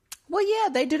it. Well, yeah,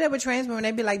 they do that with trans women.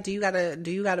 They be like, "Do you got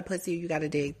a pussy or you got a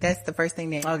dick?" That's the first thing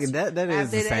they ask. Okay, that is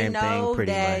After the same they thing, know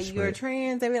pretty that much. you're but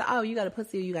trans, they be like, "Oh, you got a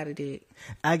pussy or you got a dick?"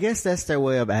 I guess that's their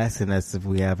way of asking us if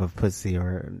we have a pussy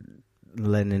or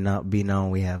letting it be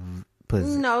known we have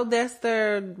pussy. No, that's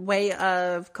their way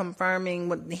of confirming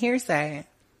what the hearsay.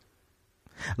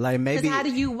 Like maybe,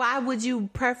 Why would you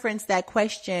preference that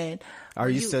question? are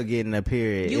you still getting a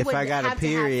period? You If would I got a have to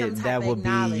have period, some type that of would be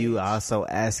you knowledge. also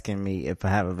asking me if I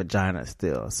have a vagina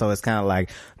still. So it's kind of like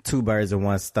two birds with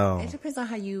one stone. It depends on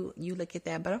how you look at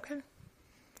that, but okay.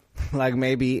 Like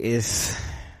maybe it's,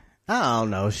 I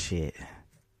don't know, shit.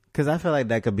 Because I feel like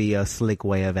that could be a slick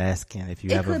way of asking if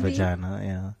you It have a could be. vagina.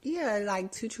 Yeah. Yeah, like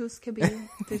two truths could be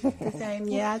the same.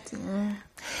 Yeah,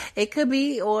 it could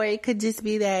be, or it could just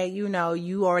be that you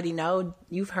already know,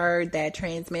 you've heard that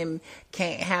trans men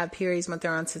can't have periods when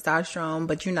they're on testosterone,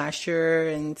 but you're not sure,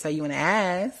 and so you want to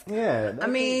ask. Yeah. I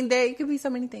mean, there could be so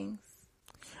many things.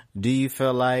 Do you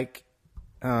feel like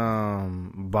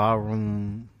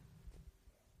ballroom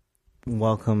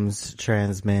welcomes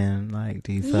trans men? Like,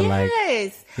 do you feel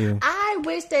Yes. Yeah. I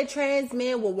wish that trans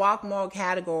men would walk more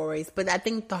categories, but I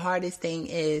think the hardest thing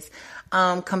is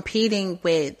competing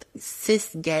with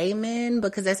cis gay men,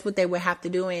 because that's what they would have to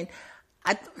do. And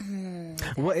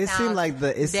well, it seemed like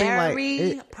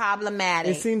very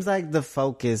problematic. It seems like the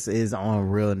focus is on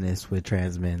realness with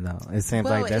trans men, though. It seems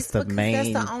like that's it's the because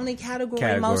main. That's the only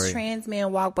category most trans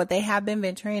men walk, but they have been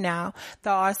venturing out.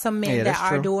 There are some men that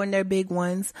are doing their big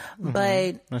ones,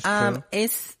 but That's true.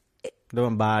 it's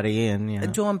doing body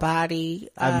and doing body.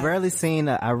 I've rarely seen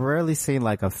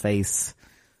like a face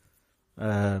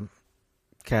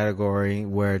category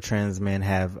where trans men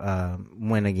have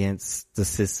went against the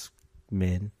cis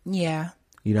men. Yeah.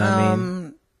 You know what I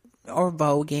mean? Or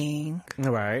voguing.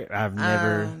 Right.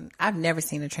 I've never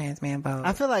seen a trans man vogue.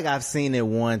 I feel like I've seen it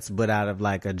once, but out of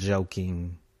like a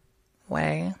joking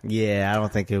way. Yeah, I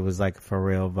don't think it was like for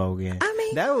real voguing. I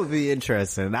mean, that would be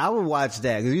interesting. I would watch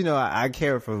that because I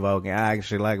care for voguing. I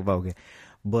actually like voguing.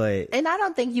 And I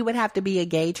don't think you would have to be a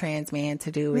gay trans man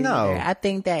to do it. No. Either. I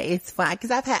think that it's fine because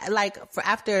I've had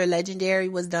after Legendary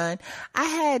was done, I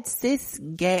had cis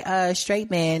gay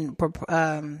straight men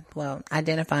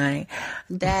identifying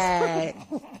that.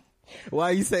 Why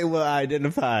you say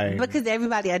identifying? Because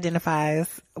everybody identifies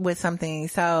with something,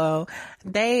 so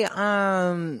they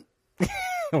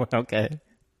okay.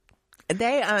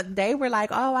 They were like,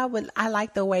 oh, I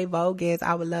like the way Vogue is.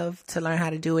 I would love to learn how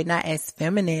to do it, not as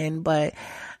feminine, but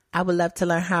I would love to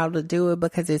learn how to do it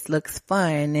because it looks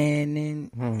fun and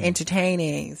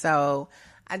entertaining. So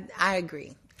I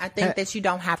agree. I think that you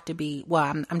don't have to be,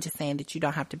 I'm just saying that you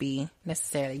don't have to be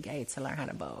necessarily gay to learn how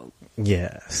to Vogue.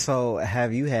 Yeah. So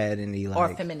have you had any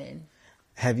or feminine?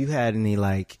 Have you had any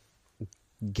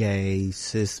gay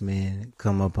cis men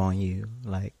come up on you,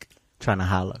 trying to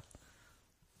holler?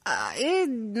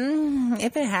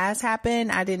 If it has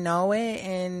happened, I didn't know it,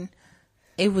 and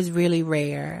it was really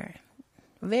rare.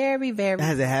 Very, very.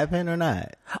 Has it happened or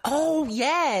not? Oh,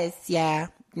 yes. Yeah.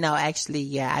 No, actually,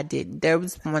 yeah, I did. There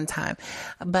was one time.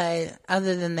 But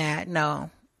other than that, no.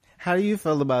 How do you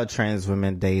feel about trans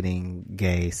women dating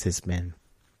gay cis men?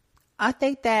 I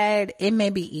think that it may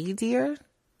be easier.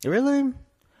 Really?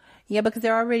 Yeah, because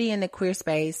they're already in the queer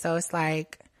space, so it's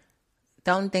like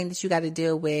the only thing that you got to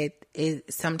deal with is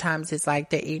sometimes it's like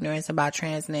the ignorance about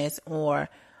transness, or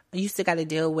you still got to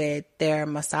deal with their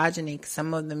misogyny.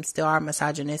 Some of them still are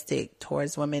misogynistic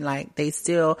towards women. They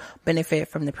still benefit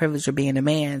from the privilege of being a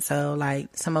man. So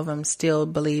some of them still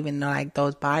believe in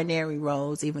those binary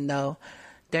roles, even though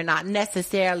they're not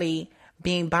necessarily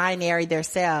being binary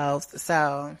themselves.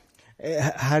 So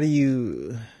how do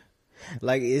you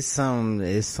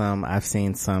I've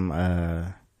seen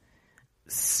some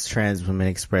trans women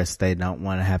express they don't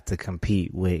want to have to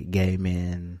compete with gay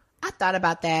men. I thought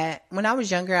about that when I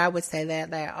was younger. I would say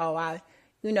that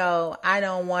I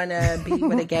don't want to be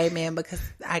with a gay man because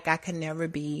like I could never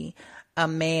be a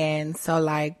man. So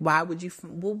like, why would you?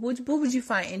 What would you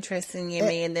find interesting in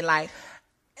me? And then like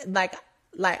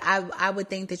I would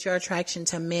think that your attraction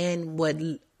to men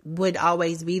would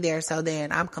always be there. So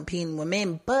then I'm competing with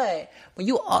men. But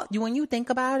when you think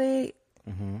about it,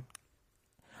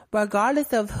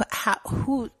 regardless of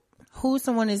who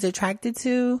someone is attracted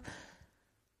to,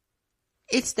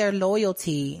 it's their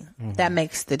loyalty that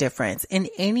makes the difference. In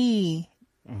any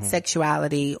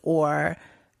sexuality or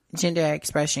gender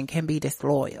expression can be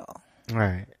disloyal.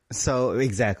 Right. So,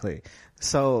 exactly.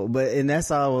 So, and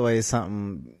that's always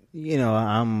something,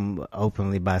 I'm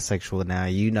openly bisexual now.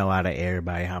 Out of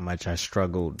everybody how much I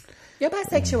struggled. Your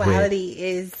bisexuality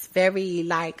is very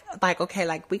like, okay,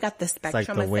 like we got the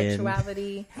spectrum of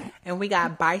sexuality and we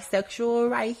got bisexual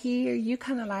right here. You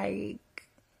kind of like,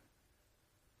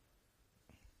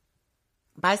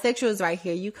 bisexual is right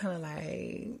here. You kind of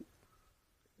like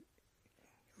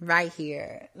right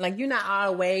here. Like you're not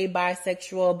all the way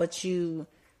bisexual, but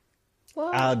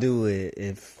I'll do it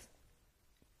if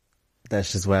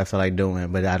that's just what I feel like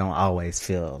doing, but I don't always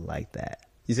feel like that.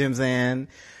 You see what I'm saying?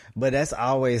 But that's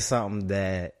always something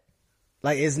that,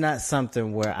 like, it's not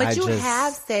something where But you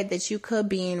have said that you could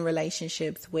be in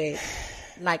relationships with,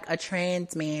 like, a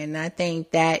trans man. And I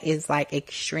think that is, like,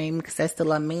 extreme because that's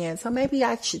still a man. So maybe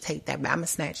I should take that back. I'm going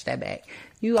to snatch that back.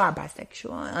 You are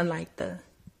bisexual, unlike the...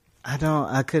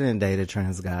 I couldn't date a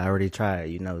trans guy. I already tried.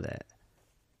 You know that.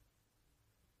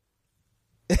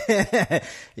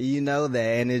 You know that.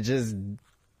 And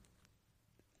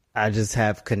I just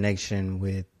have connection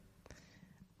with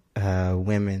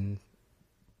women,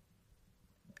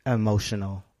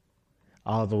 emotional,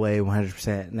 all the way,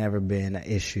 100%, never been an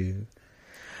issue.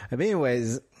 But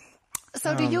anyways,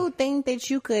 so do you think that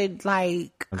you could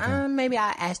like? Maybe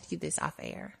I'll ask you this off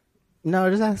air. No,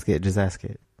 just ask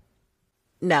it.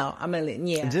 No, I'm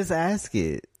gonna just ask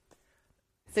it.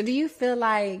 So do you feel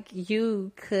like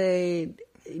you could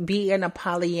be in a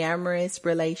polyamorous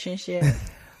relationship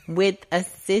with a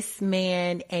cis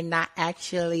man and not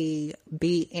actually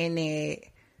be in it,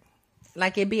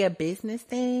 like it be a business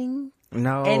thing?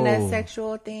 No. And a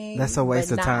sexual thing? That's a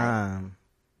waste of time.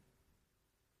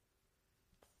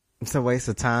 It's a waste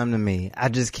of time to me. I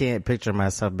just can't picture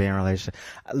myself being in a relationship.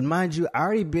 Mind you, I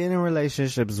already been in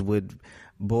relationships with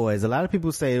boys. A lot of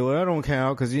people say, well, I don't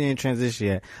count because you didn't transition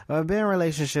yet. I've been in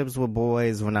relationships with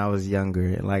boys when I was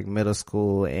younger, like middle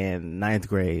school and ninth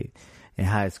grade and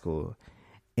high school.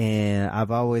 And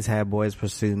I've always had boys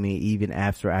pursue me even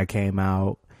after I came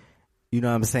out. You know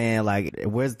what I'm saying? Like,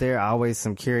 was there always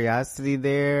some curiosity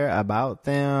there about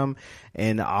them?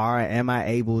 And am I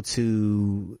able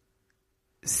to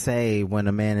say when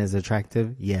a man is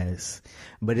attractive? Yes.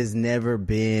 But it's never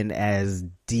been as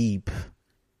deep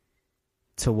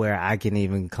to where I can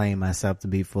even claim myself to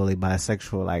be fully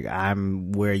bisexual. Like,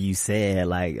 I'm where you said,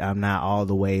 like, I'm not all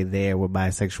the way there with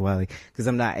bisexuality because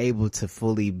I'm not able to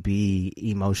fully be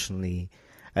emotionally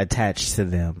attached to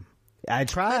them. I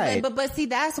tried. But see,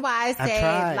 that's why I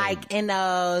said, like, in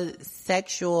a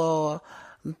sexual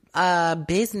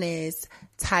business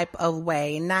type of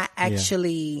way, not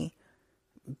actually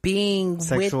being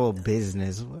sexual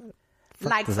business. What the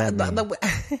fuck does that mean?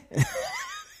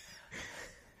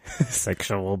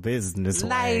 Sexual business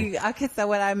way. Like, okay, so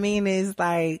what I mean is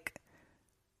like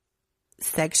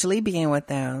sexually being with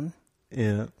them.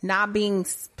 Yeah. Not being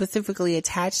specifically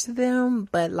attached to them,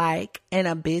 but like in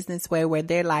a business way where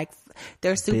they're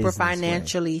super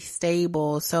financially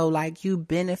stable. So like you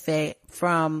benefit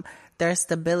from their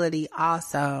stability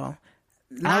also.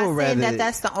 Not saying that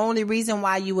that's the only reason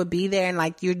why you would be there and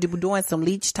like you're doing some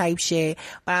leech type shit,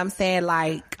 but I'm saying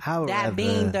like that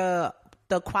being the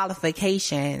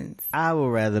qualifications. I would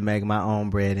rather make my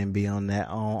own bread and be on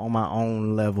my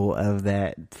own level of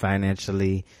that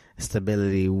financially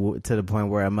stability to the point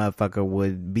where a motherfucker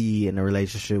would be in a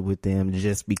relationship with them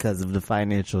just because of the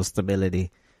financial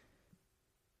stability.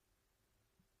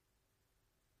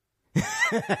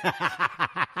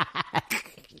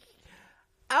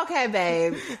 Okay,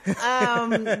 babe.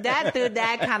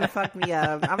 That kind of fucked me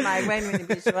up. I'm like, wait a minute,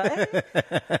 bitch, what?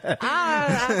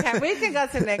 Okay, we can go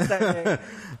to the next subject.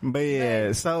 But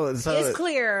yeah, so it's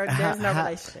clear there's no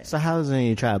relationship. So how when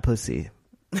you try pussy?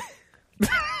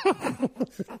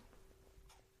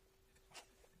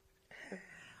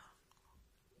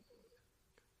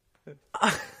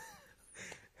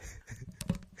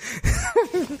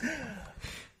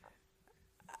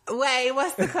 Wait,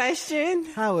 what's the question?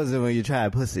 How was it when you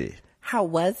tried pussy? How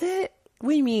was it?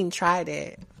 What do you mean tried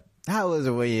it? How was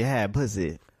it when you had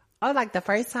pussy? Oh, like the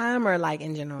first time or like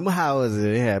in general? How was it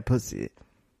when you had pussy?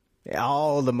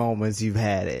 All the moments you've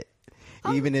had it.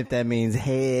 Even if that means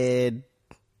head.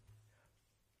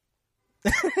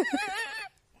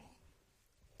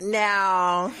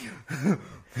 Now,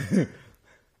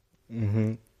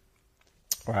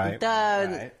 Right.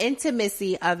 the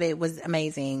intimacy of it was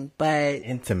amazing, but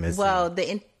Intimacy. well,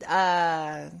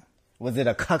 Was it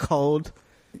a cuckold?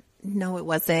 no, it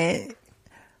wasn't.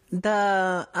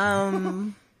 The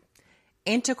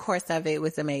intercourse of it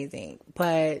was amazing,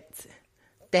 but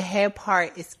the head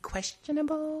part is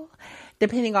questionable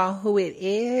depending on who it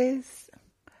is.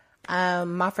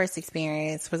 My first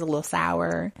experience was a little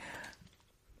sour.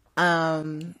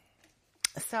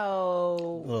 So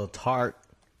A little tart.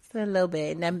 a little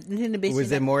bit. Now, then the bitch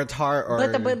Was it more tart or?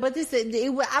 but this I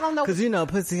don't know. Because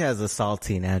pussy has a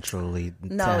salty natural taste.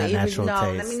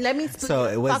 Let me.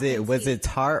 So was it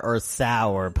tart or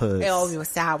sour puss? Oh, it was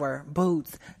sour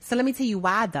boots. So let me tell you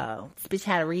why though. This bitch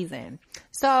had a reason.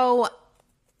 So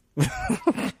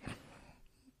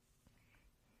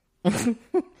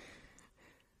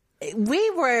we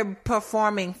were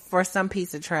performing for some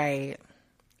piece of trade.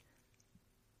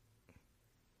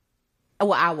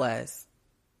 Well, I was.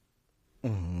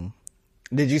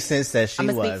 Did you sense that she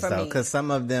I'ma speak was for though? me. Because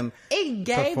some of them It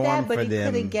gave performed that, but for it could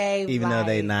them, have gave even though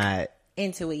they like, not.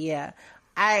 into it. Yeah,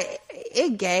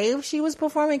 it gave she was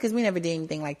performing because we never did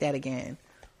anything like that again.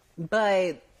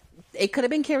 But it could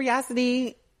have been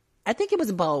curiosity. I think it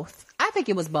was both.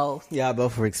 Y'all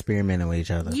both were experimenting with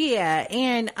each other. Yeah,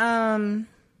 and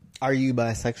Are you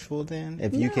bisexual then?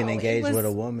 If you can No, it engage was- with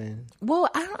a woman, well,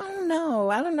 I don't know.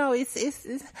 It's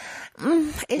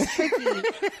tricky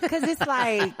because it's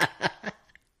like.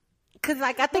 Cause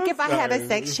like I think if I had a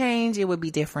sex change, it would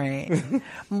be different.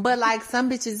 But like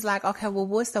some bitches, like okay, well,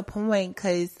 what's the point?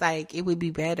 Cause like it would be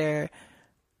better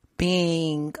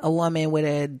being a woman with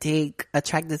a dick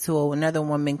attracted to another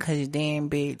woman. Cause damn,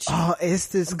 bitch. oh, it's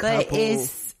this but couple.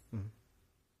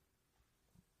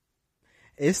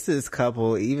 It's this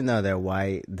couple. Even though they're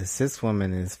white, the cis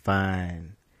woman is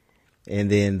fine, and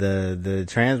then the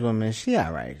trans woman, she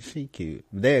alright, she cute.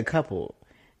 They're a couple.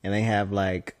 And they have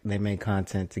they make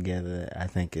content together. I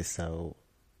think it's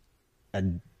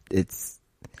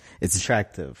it's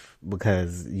attractive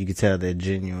because you can tell they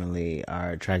genuinely are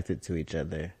attracted to each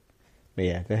other. But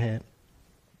yeah, go ahead.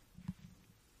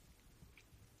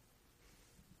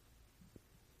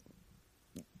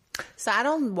 So I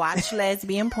don't watch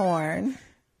lesbian porn,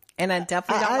 and I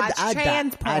definitely don't watch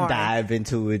trans porn. I dive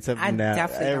into it I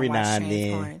definitely every don't watch now and trans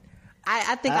then. porn.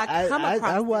 I think I come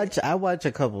across. I watch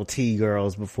a couple T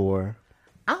girls before.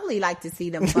 I only like to see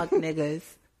them fuck niggas.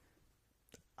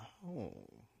 Oh.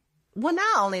 Well,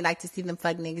 not only like to see them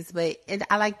fuck niggas, but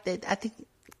I like that. I think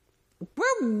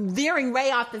we're veering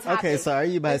way off the topic. Okay, so are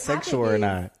you The topic bisexual or is-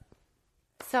 not?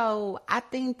 So I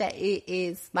think that it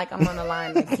is like I'm on the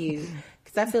line with you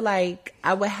because I feel like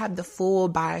I would have the full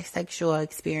bisexual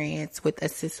experience with a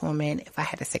cis woman if I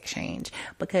had a sex change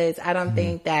because I don't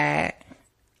think that.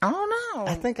 I don't know.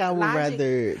 I think I would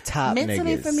rather top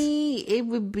mentally niggas. for me. It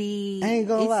would be. I ain't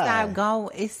gonna lie. Not going.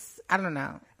 It's. I don't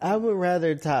know. I would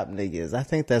rather top niggas. I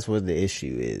think that's what the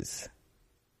issue is.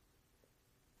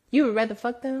 You would rather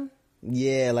fuck them?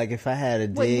 Yeah, like if I had a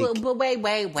dick. But wait.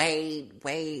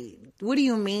 What do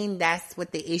you mean that's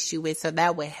what the issue is? So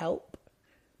that would help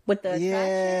with the attraction?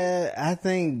 Yeah, I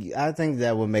think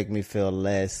that would make me feel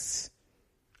less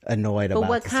annoyed But about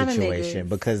what the kind of situation niggas?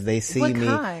 because they see What me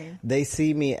kind? they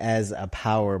see me as a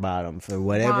power bottom for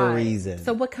whatever Right. reason.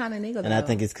 So what kind of nigga? and I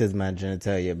think it's because my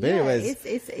genitalia. But yeah, anyways,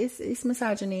 it's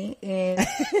misogyny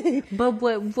and but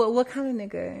what kind of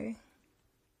nigga?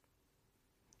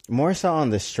 more so on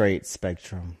the straight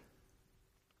spectrum.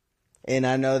 And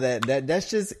I know that's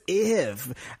just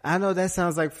if. I know that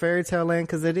sounds like fairy tale land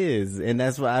because it is. And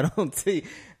that's why I don't see.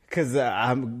 Because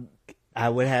I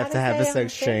would have How to have a does that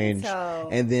sex have a fairy change. tale?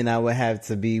 And then I would have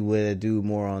to be with a dude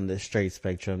more on the straight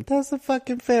spectrum. That's a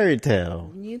fucking fairy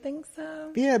tale. You think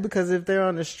so? Yeah, because if they're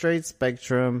on the straight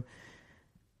spectrum,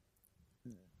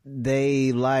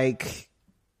 they like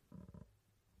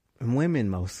women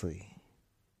mostly.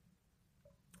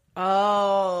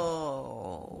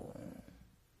 Oh.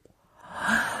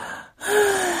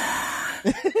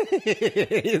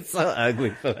 It's so ugly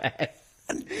for that.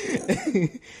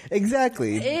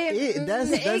 Exactly.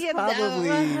 That's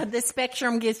probably the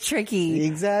spectrum gets tricky.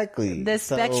 exactly The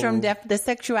spectrum, So, the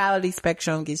sexuality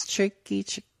spectrum gets tricky.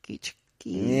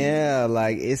 Yeah,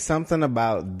 like it's something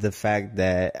about the fact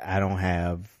that I don't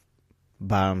have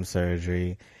bottom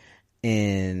surgery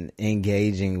and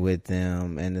engaging with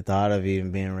them and the thought of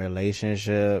even being in a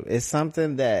relationship. It's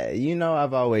something that,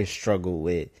 I've always struggled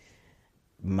with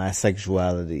my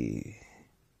sexuality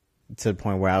to the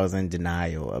point where I was in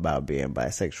denial about being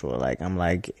bisexual. Like, I'm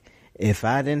like, if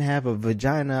I didn't have a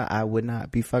vagina, I would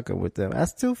not be fucking with them. I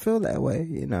still feel that way,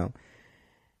 you know.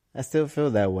 I still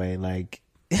feel that way. Like,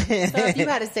 So if you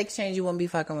had a sex change, you wouldn't be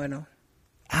fucking with them?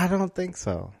 I don't think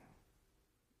so.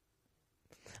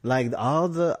 Like, all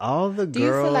the girls. Do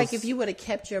you feel like if you would have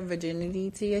kept your virginity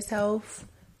to yourself,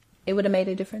 it would have made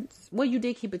a difference? Well, you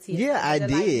did keep it to yourself. Yeah, I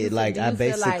did. Like, I do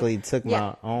you feel basically like, took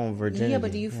my own virginity. Yeah,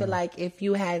 but do you feel like if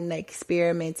you hadn't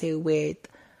experimented with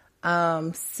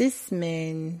cis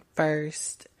men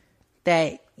first,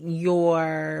 that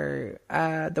your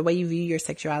the way you view your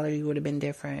sexuality would have been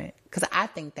different? Because I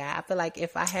think that. I feel like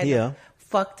if I had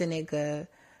fucked a nigga,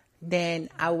 then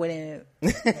I wouldn't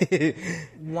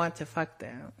want to fuck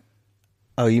them.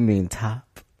 Oh, you mean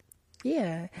top?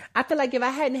 Yeah. I feel like if I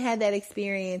hadn't had that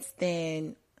experience,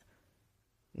 then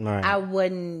Right. I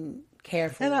wouldn't care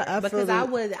for And it. I Because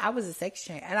feel I was a sex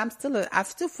change. And I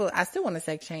still want a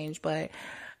sex change, but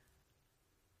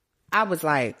I was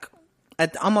like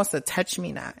almost a touch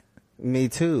me not. Me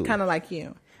too. Kind of like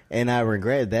you. And I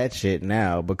regret that shit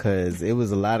now because it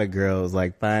was a lot of girls,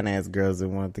 like fine ass girls that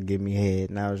wanted to give me head.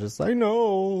 And I was just like,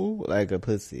 no, like a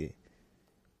pussy.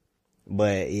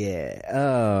 But yeah,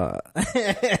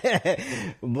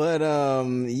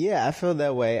 yeah, I feel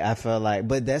that way. I felt like,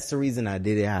 but that's the reason I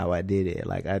did it how I did it.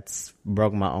 Like, I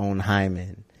broke my own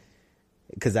hymen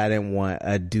because I didn't want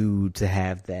a dude to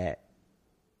have that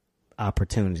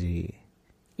opportunity.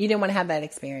 You didn't want to have that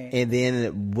experience. And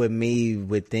then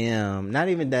with them, not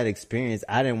even that experience,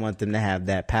 I didn't want them to have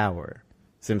that power.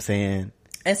 See what I'm saying?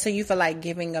 And so you feel like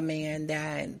giving a man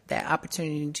that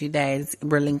opportunity that is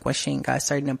relinquishing a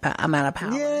certain amount of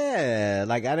power. Yeah,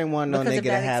 like I didn't want no Because of nigga to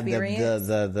that have experience?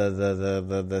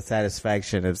 the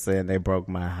satisfaction of saying they broke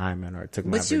my hymen or took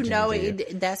my But you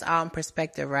virginity. know, that's all in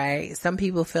perspective, right? Some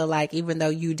people feel like even though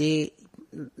you did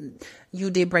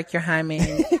break your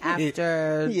hymen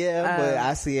after. Yeah, but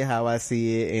I see it how I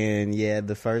see it, and yeah,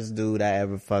 the first dude I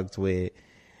ever fucked with,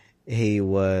 he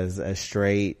was a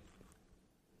straight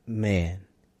man.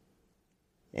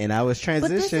 And I was transitioning. But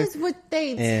this is what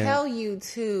they tell you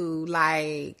too.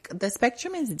 Like, the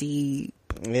spectrum is deep.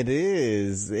 It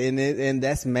is. And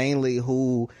that's mainly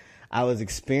who I was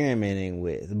experimenting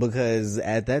with. Because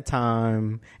at that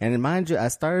time, and mind you, I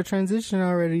started transition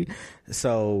already.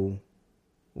 So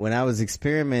when I was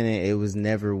experimenting, it was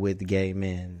never with gay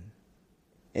men.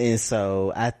 And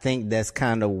so I think that's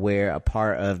kind of where a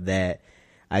part of that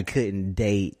I couldn't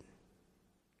date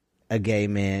a gay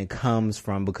man comes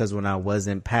from, because when I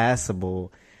wasn't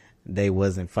passable, they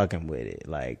wasn't fucking with it.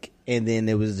 Like, and then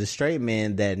there was the straight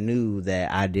men that knew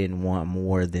that I didn't want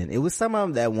more than, it was some of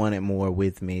them that wanted more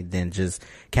with me than just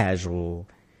casual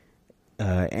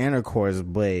intercourse,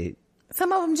 but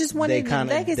Some of them just wanted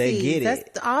legacies. they get it.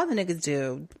 That's all the niggas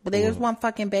do. But they just want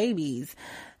fucking babies.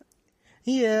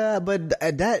 Yeah, but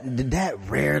that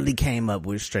rarely came up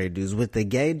with straight dudes. With the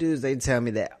gay dudes, they tell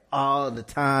me that all the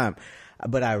time.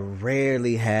 But I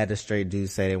rarely had a straight dude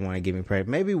say they want to get me pregnant.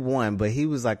 Maybe one, but he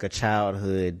was like a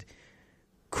childhood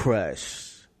crush.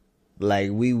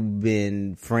 Like, we've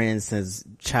been friends since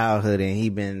childhood, and he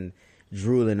been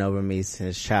drooling over me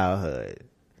since childhood.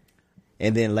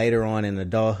 And then later on in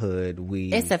adulthood,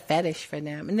 It's a fetish for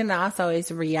them. And then also it's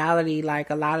reality.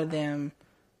 Like, a lot of them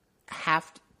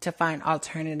have to find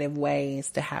alternative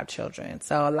ways to have children.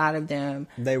 So a lot of them,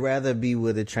 they rather be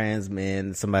with a trans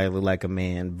man, somebody look like a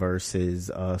man, versus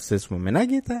a cis woman. I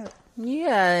get that.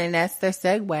 yeah, and that's their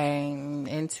segue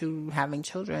into having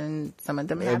children. Some of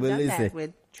them have done that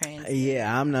with trans.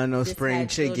 Yeah, I'm not no Just spring had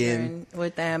chicken. children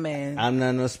with them, and I'm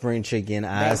not no spring chicken.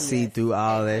 I Baby, see yes. through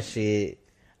all that shit.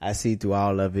 I see through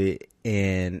all of it,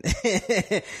 and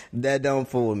that don't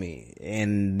fool me.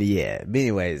 And yeah, but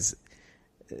anyways,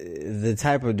 the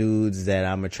type of dudes that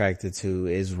I'm attracted to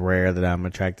is rare that I'm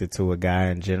attracted to a guy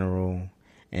in general,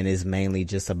 and it's mainly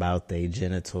just about their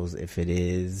genitals. If it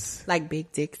is like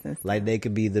big dicks and stuff. like, they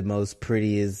could be the most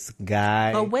prettiest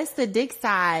guy. But what's the dick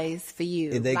size for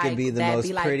you? They Like, could be the that'd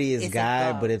most like, prettiest it's a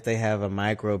guy, go. but if they have a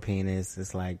micro penis,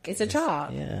 it's like It's a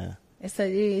job. Yeah.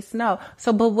 It's no.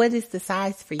 So, but what is the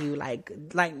size for you? Like,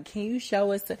 can you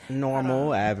show us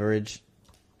Normal, average,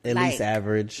 at Like- least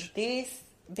average. this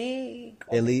big?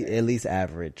 At least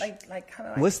average. like kind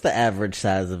of like What's the average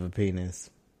size of a penis?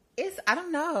 it's. I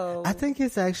don't know. I think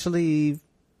it's actually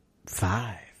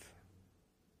 5.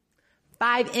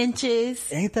 5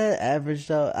 inches. Ain't that average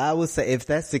though? I would say, if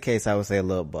that's the case, I would say a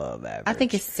little above average. I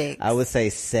think it's 6. I would say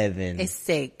 7. It's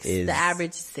 6. is- The average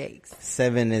is 6.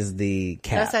 7 is the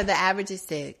cap. So the average is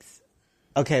 6.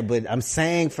 Okay, but I'm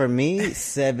saying for me,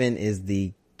 7 is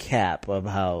the cap of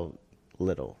how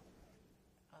little.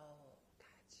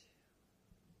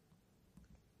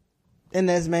 And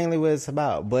that's mainly what it's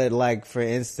about. But like, for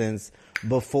instance,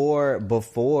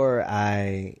 before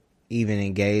I even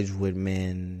engaged with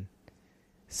men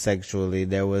sexually,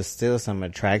 there was still some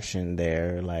attraction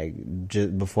there. Like,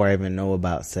 just before I even know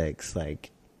about sex,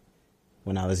 like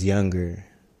when I was younger.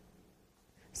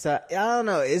 So I don't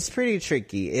know. It's pretty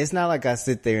tricky. It's not like I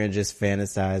sit there and just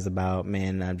fantasize about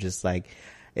men. I'm just like,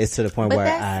 it's to the point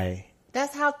where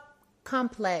that's how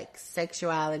complex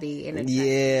sexuality and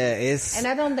it's, and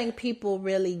I don't think people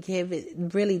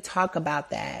really talk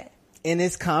about that. And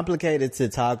it's complicated to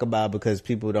talk about because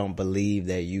people don't believe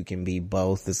that you can be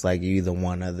both. It's like you either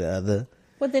one or the other.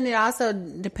 Well, then it also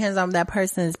depends on that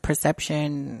person's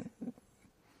perception.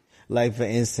 Like, for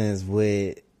instance,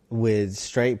 with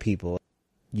straight people,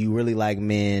 you really like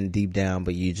men deep down,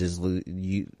 but you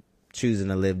choosing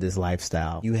to live this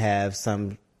lifestyle. You have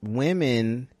some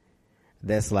women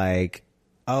that's like,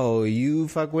 oh, you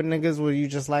fuck with niggas? Well, you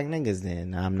just like niggas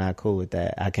then. I'm not cool with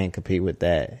that. I can't compete with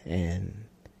that. And,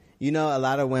 you know, a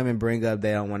lot of women bring up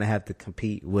they don't want to have to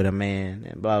compete with a man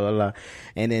and blah, blah, blah.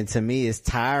 And then to me, it's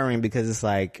tiring because it's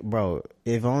like, bro,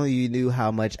 if only you knew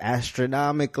how much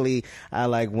astronomically I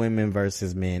like women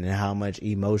versus men and how much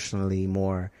emotionally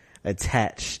more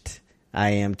attached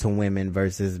I am to women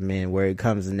versus men, where it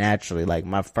comes naturally. Like,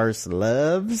 my first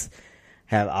loves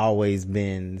have always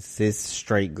been cis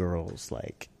straight girls.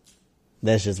 Like,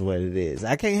 that's just what it is.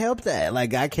 I can't help that.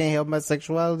 Like, I can't help my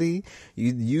sexuality.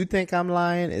 You think I'm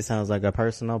lying? It sounds like a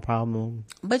personal problem.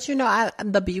 But you know,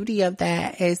 the beauty of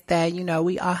that is that, you know,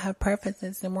 we all have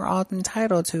preferences and we're all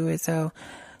entitled to it. So,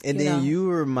 and then you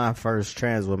were my first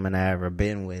trans woman I ever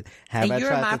been with. And you're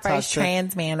my first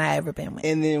trans man I ever been with.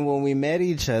 And then when we met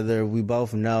each other, we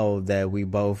both know that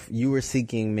you were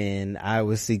seeking men, I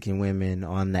was seeking women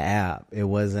on the app. It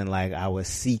wasn't like I was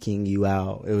seeking you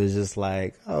out. It was just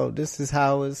like, oh, this is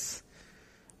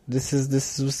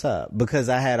this is what's up. Because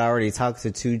I had already talked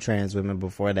to 2 trans women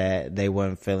before that. They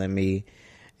weren't feeling me.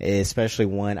 Especially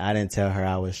one, I didn't tell her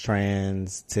I was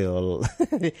trans till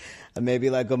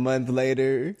maybe like a month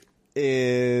later,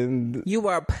 and you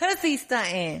were pussy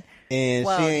stunting,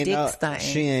 and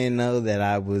she ain't know that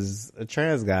I was a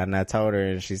trans guy, and I told her,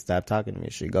 and she stopped talking to me.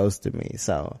 She ghosted me.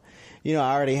 So, you know,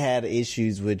 I already had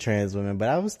issues with trans women, but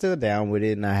I was still down with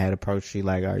it, and I had approached you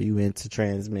like, are you into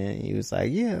trans men? And he was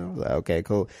like, yeah. I was like, okay,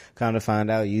 cool. Kind of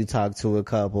find out you talked to a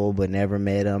couple, but never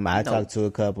met them. I talked to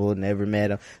a couple, never met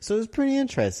them. So it was pretty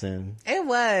interesting. It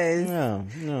was. Yeah.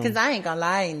 Because I ain't gonna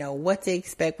lie, I didn't know what to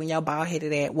expect when y'all bald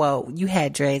headed at. Well, you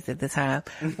had dreads at the time.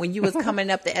 When you was coming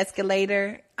up the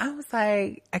escalator, I was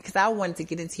like, because I wanted to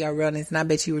get into your realness, and I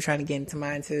bet you were trying to get into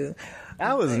mine too.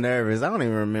 I was nervous. I don't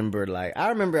even remember. Like, I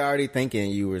remember already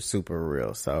thinking you were super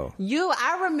real. So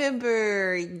I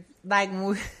remember like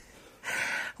when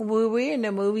we were in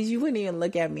the movies, you wouldn't even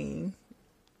look at me.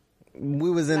 We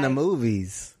was in the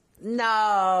movies.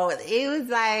 No, it was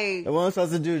like, what I'm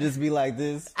supposed to do, just be like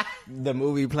this, the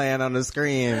movie playing on the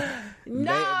screen.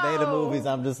 No, they the movies.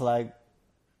 I'm just like,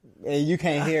 and you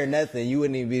can't hear nothing. You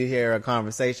wouldn't even be hear a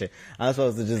conversation. I'm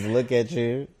supposed to just look at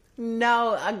you.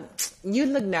 No, you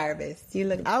look nervous.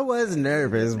 I was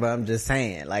nervous, but I'm just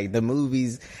saying, like, the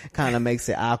movies kind of makes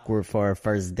it awkward for a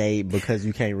first date because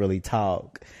you can't really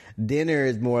talk. Dinner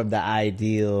is more of the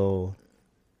ideal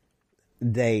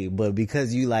date, but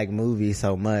because you like movies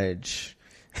so much,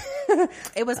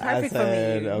 it was perfect for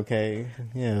me. Okay,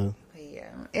 yeah.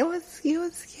 It was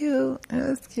cute. It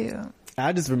was cute.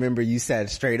 I just remember you sat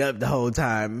straight up the whole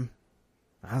time.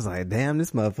 I was like, damn,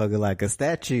 this motherfucker like a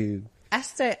statue.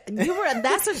 That's what you remember?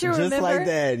 Just like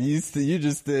that. You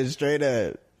just stood straight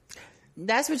up.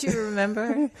 That's what you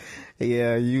remember?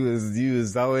 Yeah, you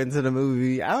was so into the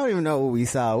movie. I don't even know what we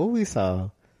saw. What we saw?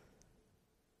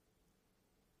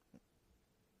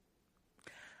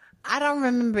 I don't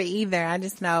remember either. I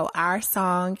just know our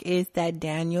song is that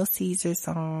Daniel Caesar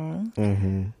song.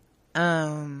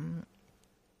 Mm-hmm.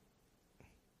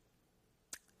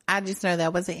 I just know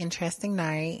that was an interesting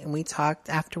night, and we talked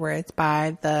afterwards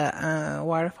by the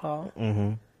waterfall.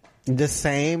 Mm-hmm. The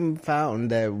same fountain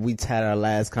that we had our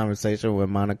last conversation with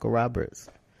Monica Roberts.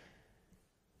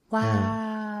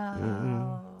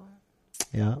 Wow.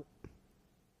 Yeah.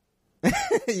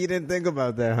 You didn't think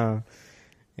about that, huh?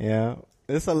 Yeah.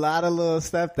 It's a lot of little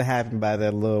stuff that happened by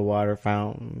that little water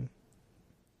fountain.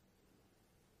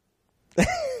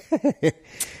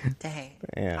 Dang.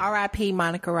 Yeah. R.I.P.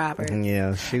 Monica Roberts.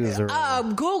 Yeah, she was a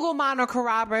Google Monica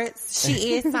Roberts.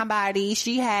 She is somebody.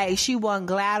 She won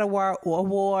GLAAD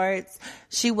awards.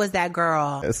 She was that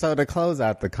girl. So to close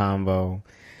out the combo,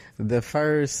 the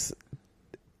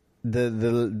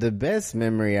best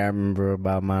memory I remember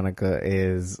about Monica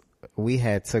is we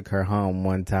had took her home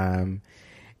one time,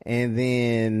 And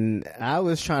then I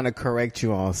was trying to correct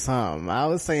you on something. I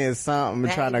was saying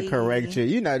something, trying to correct you.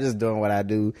 You know, just doing what I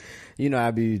do. You know, I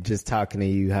be just talking to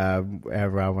you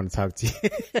however I want to talk to you.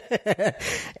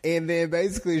 And then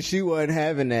basically she wasn't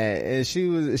having that. And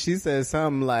she said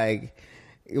something like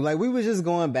we were just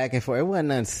going back and forth. It wasn't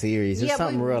nothing serious. It was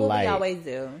something real light. We always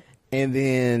do. And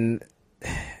then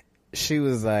she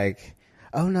was like,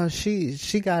 oh no, she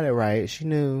got it right. She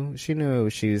knew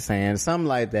what she was saying. Something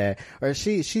like that. Or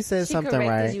she said something right. She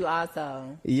corrected you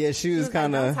also. Yeah, she was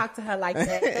kind of... Don't talk to her like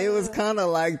that. It was kind of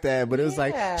like that, but it was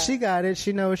like, she got it.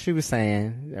 She knew what she was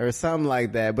saying. Or something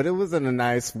like that. But it was in a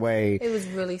nice way. It was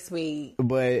really sweet.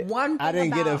 But I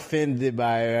didn't get offended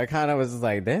by it. I kind of was just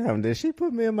like, damn, did she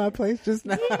put me in my place just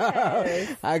now?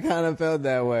 Yes. I kind of felt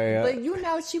that way. But you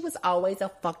know, she was always a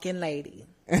fucking lady.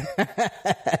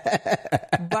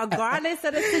 Regardless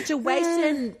of the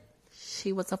situation,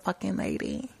 she was a fucking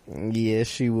lady. Yeah,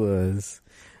 she was.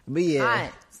 But yeah,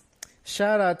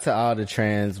 shout out to all the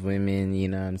trans women, you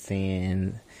know what I'm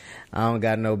saying? I don't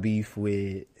got no beef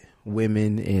with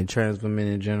women and trans women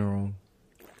in general.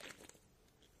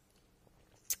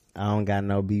 I don't got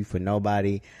no beef with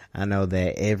nobody. I know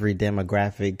that every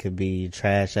demographic could be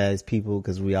trash ass people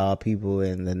because we all people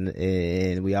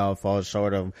and we all fall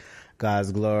short of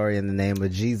God's glory in the name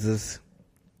of Jesus.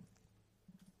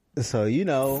 So, you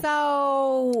know,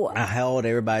 I held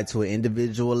everybody to an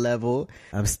individual level.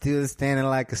 I'm still standing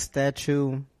like a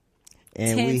statue.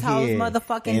 And 10 we toes here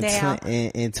motherfucking down.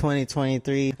 In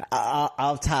 2023.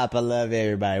 Off top, I love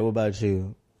everybody. What about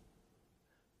you?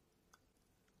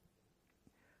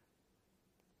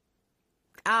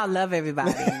 I love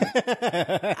everybody.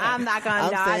 I'm not gonna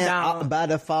die. I don't. By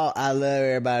default, I love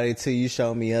everybody till you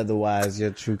show me otherwise your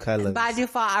true colors. By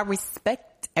default, I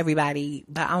respect everybody,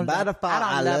 but I don't. By default,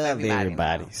 I love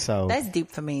everybody. So that's deep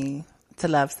for me to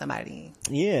love somebody.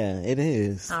 Yeah, it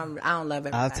is. I don't love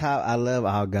everybody. Off top, I love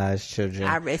all God's children.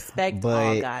 I respect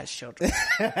all God's children.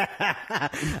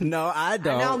 No, I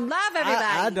don't. I don't love everybody.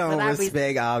 I don't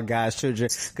respect all God's children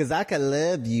because I can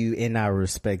love you and I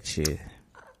respect you.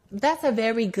 That's an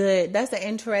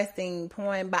interesting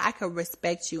point, but I could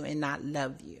respect you and not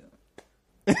love you.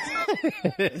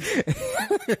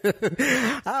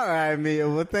 All right, Mia.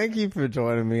 Well, thank you for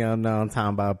joining me on No I'm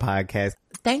Talking About podcast.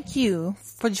 Thank you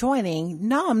for joining.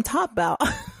 No, I'm talking about.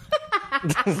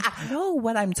 I know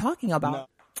what I'm talking about. No.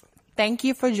 Thank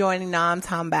you for joining. No, I'm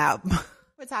talking about.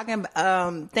 We're talking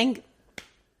about, thank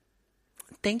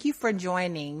you for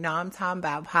joining. No, I'm talking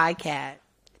about podcast.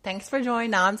 Thanks for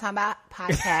joining. Now I'm talking about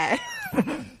podcast.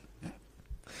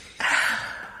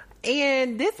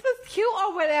 And this was cute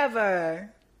or whatever.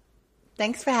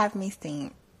 Thanks for having me,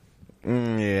 Steen.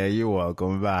 Yeah, you're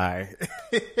welcome. Bye.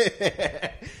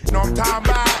 No, I'm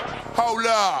talking about. Hold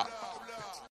up.